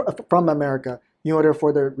 from America, in order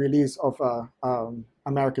for the release of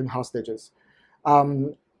American hostages.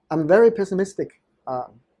 I'm very pessimistic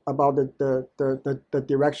about the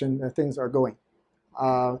direction that things are going.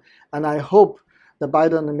 And I hope the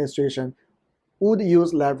Biden administration would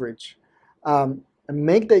use leverage and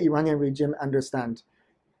make the Iranian regime understand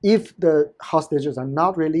if the hostages are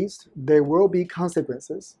not released, there will be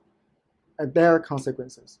consequences. And there are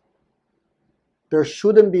consequences. There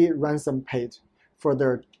shouldn't be ransom paid for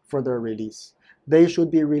their release. They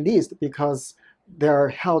should be released because they are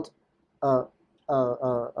held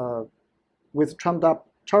with trumped up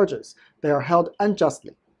charges. They are held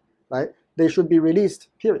unjustly, right? They should be released.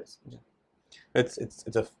 Period. Yeah. It's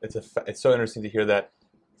so interesting to hear that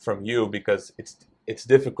from you, because it's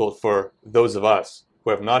difficult for those of us who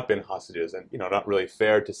have not been hostages, and not really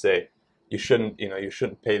fair to say you shouldn't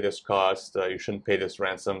pay this cost, you shouldn't pay this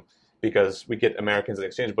ransom, because we get Americans in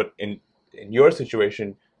exchange. But in your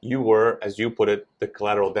situation, you were, as you put it, the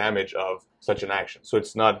collateral damage of such an action. So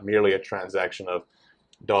it's not merely a transaction of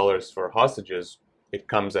dollars for hostages; it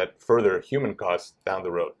comes at further human costs down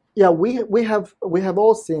the road. Yeah, we have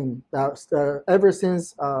all seen that ever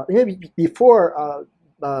since maybe before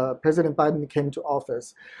President Biden came to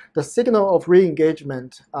office, the signal of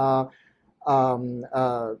re-engagement,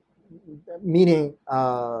 meaning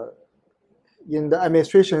in the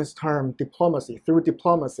administration's term, diplomacy, through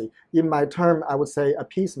diplomacy. In my term, I would say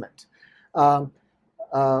appeasement,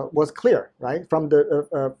 was clear, right? From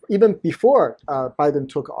the even before Biden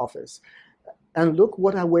took office. And look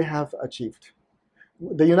what we have achieved.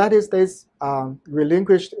 The United States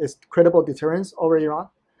relinquished its credible deterrence over Iran.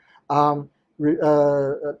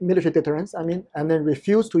 Military deterrence, and then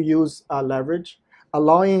refused to use leverage,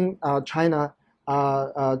 allowing China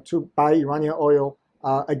to buy Iranian oil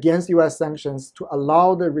against U.S. sanctions to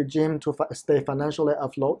allow the regime to stay financially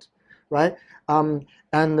afloat, right? And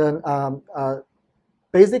then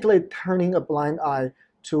basically turning a blind eye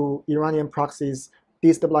to Iranian proxies'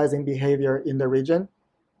 destabilizing behavior in the region,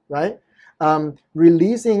 right?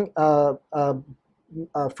 Releasing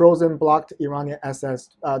frozen, blocked Iranian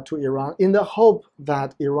assets to Iran in the hope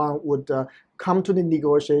that Iran would come to the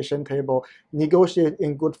negotiation table, negotiate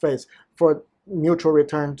in good faith for mutual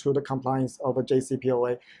return to the compliance of a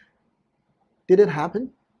JCPOA. Did it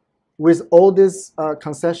happen? With all these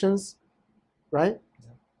concessions, right?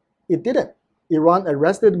 Yeah. It didn't. Iran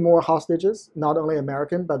arrested more hostages, not only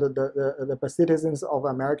American, but the citizens of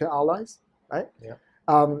American allies, right? Yeah.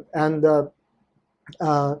 And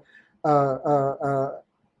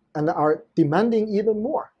are demanding even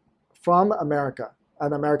more from America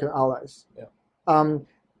and American allies. Yeah.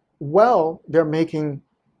 While they're making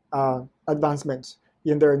advancements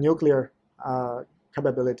in their nuclear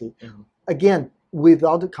capability, again,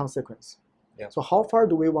 without consequence. Yeah. So how far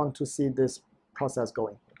do we want to see this process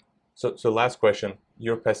going? So last question.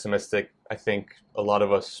 You're pessimistic. I think a lot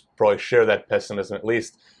of us probably share that pessimism, at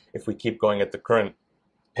least if we keep going at the current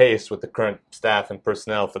pace with the current staff and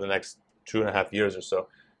personnel for the next 2.5 years or so.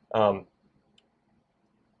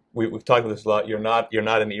 We've talked about this a lot. You're not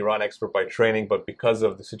an Iran expert by training, but because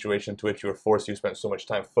of the situation to which you were forced, you spent so much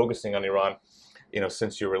time focusing on Iran,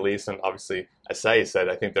 since your release. And obviously, as Saeed said,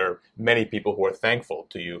 I think there are many people who are thankful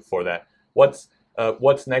to you for that. What's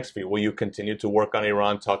next for you? Will you continue to work on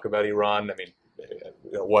Iran, talk about Iran? I mean,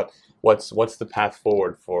 what's the path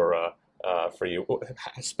forward for you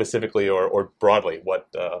specifically or broadly?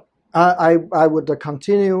 I would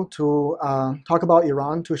continue to talk about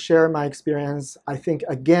Iran, to share my experience. I think,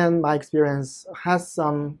 again, my experience has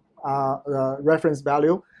some reference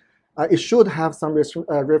value. It should have some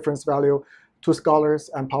reference value to scholars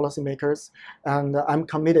and policymakers. And I'm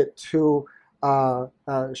committed to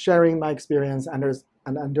sharing my experience and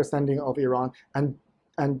understanding of Iran and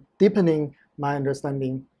deepening my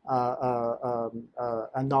understanding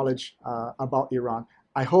and knowledge about Iran.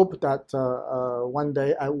 I hope that one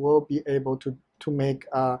day I will be able to make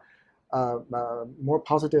more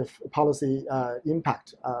positive policy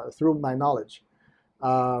impact through my knowledge.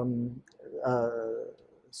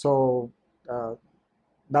 So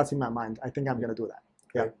that's in my mind. I think I'm going to do that.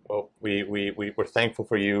 Yeah. Okay. Well, we're thankful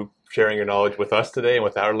for you sharing your knowledge with us today and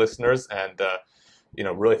with our listeners, and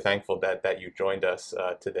really thankful that you joined us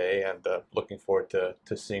today, and looking forward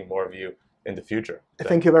to seeing more of you in the future.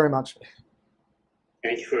 Thank you very much.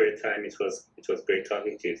 Thank you for your time. It was great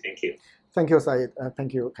talking to you. Thank you. Thank you, Saeed.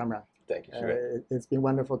 Thank you, Kamran. Thank you. It's been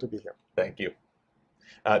wonderful to be here. Thank you.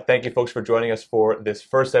 Thank you, folks, for joining us for this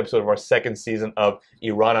first episode of our second season of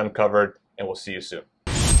Iran Uncovered, and we'll see you soon.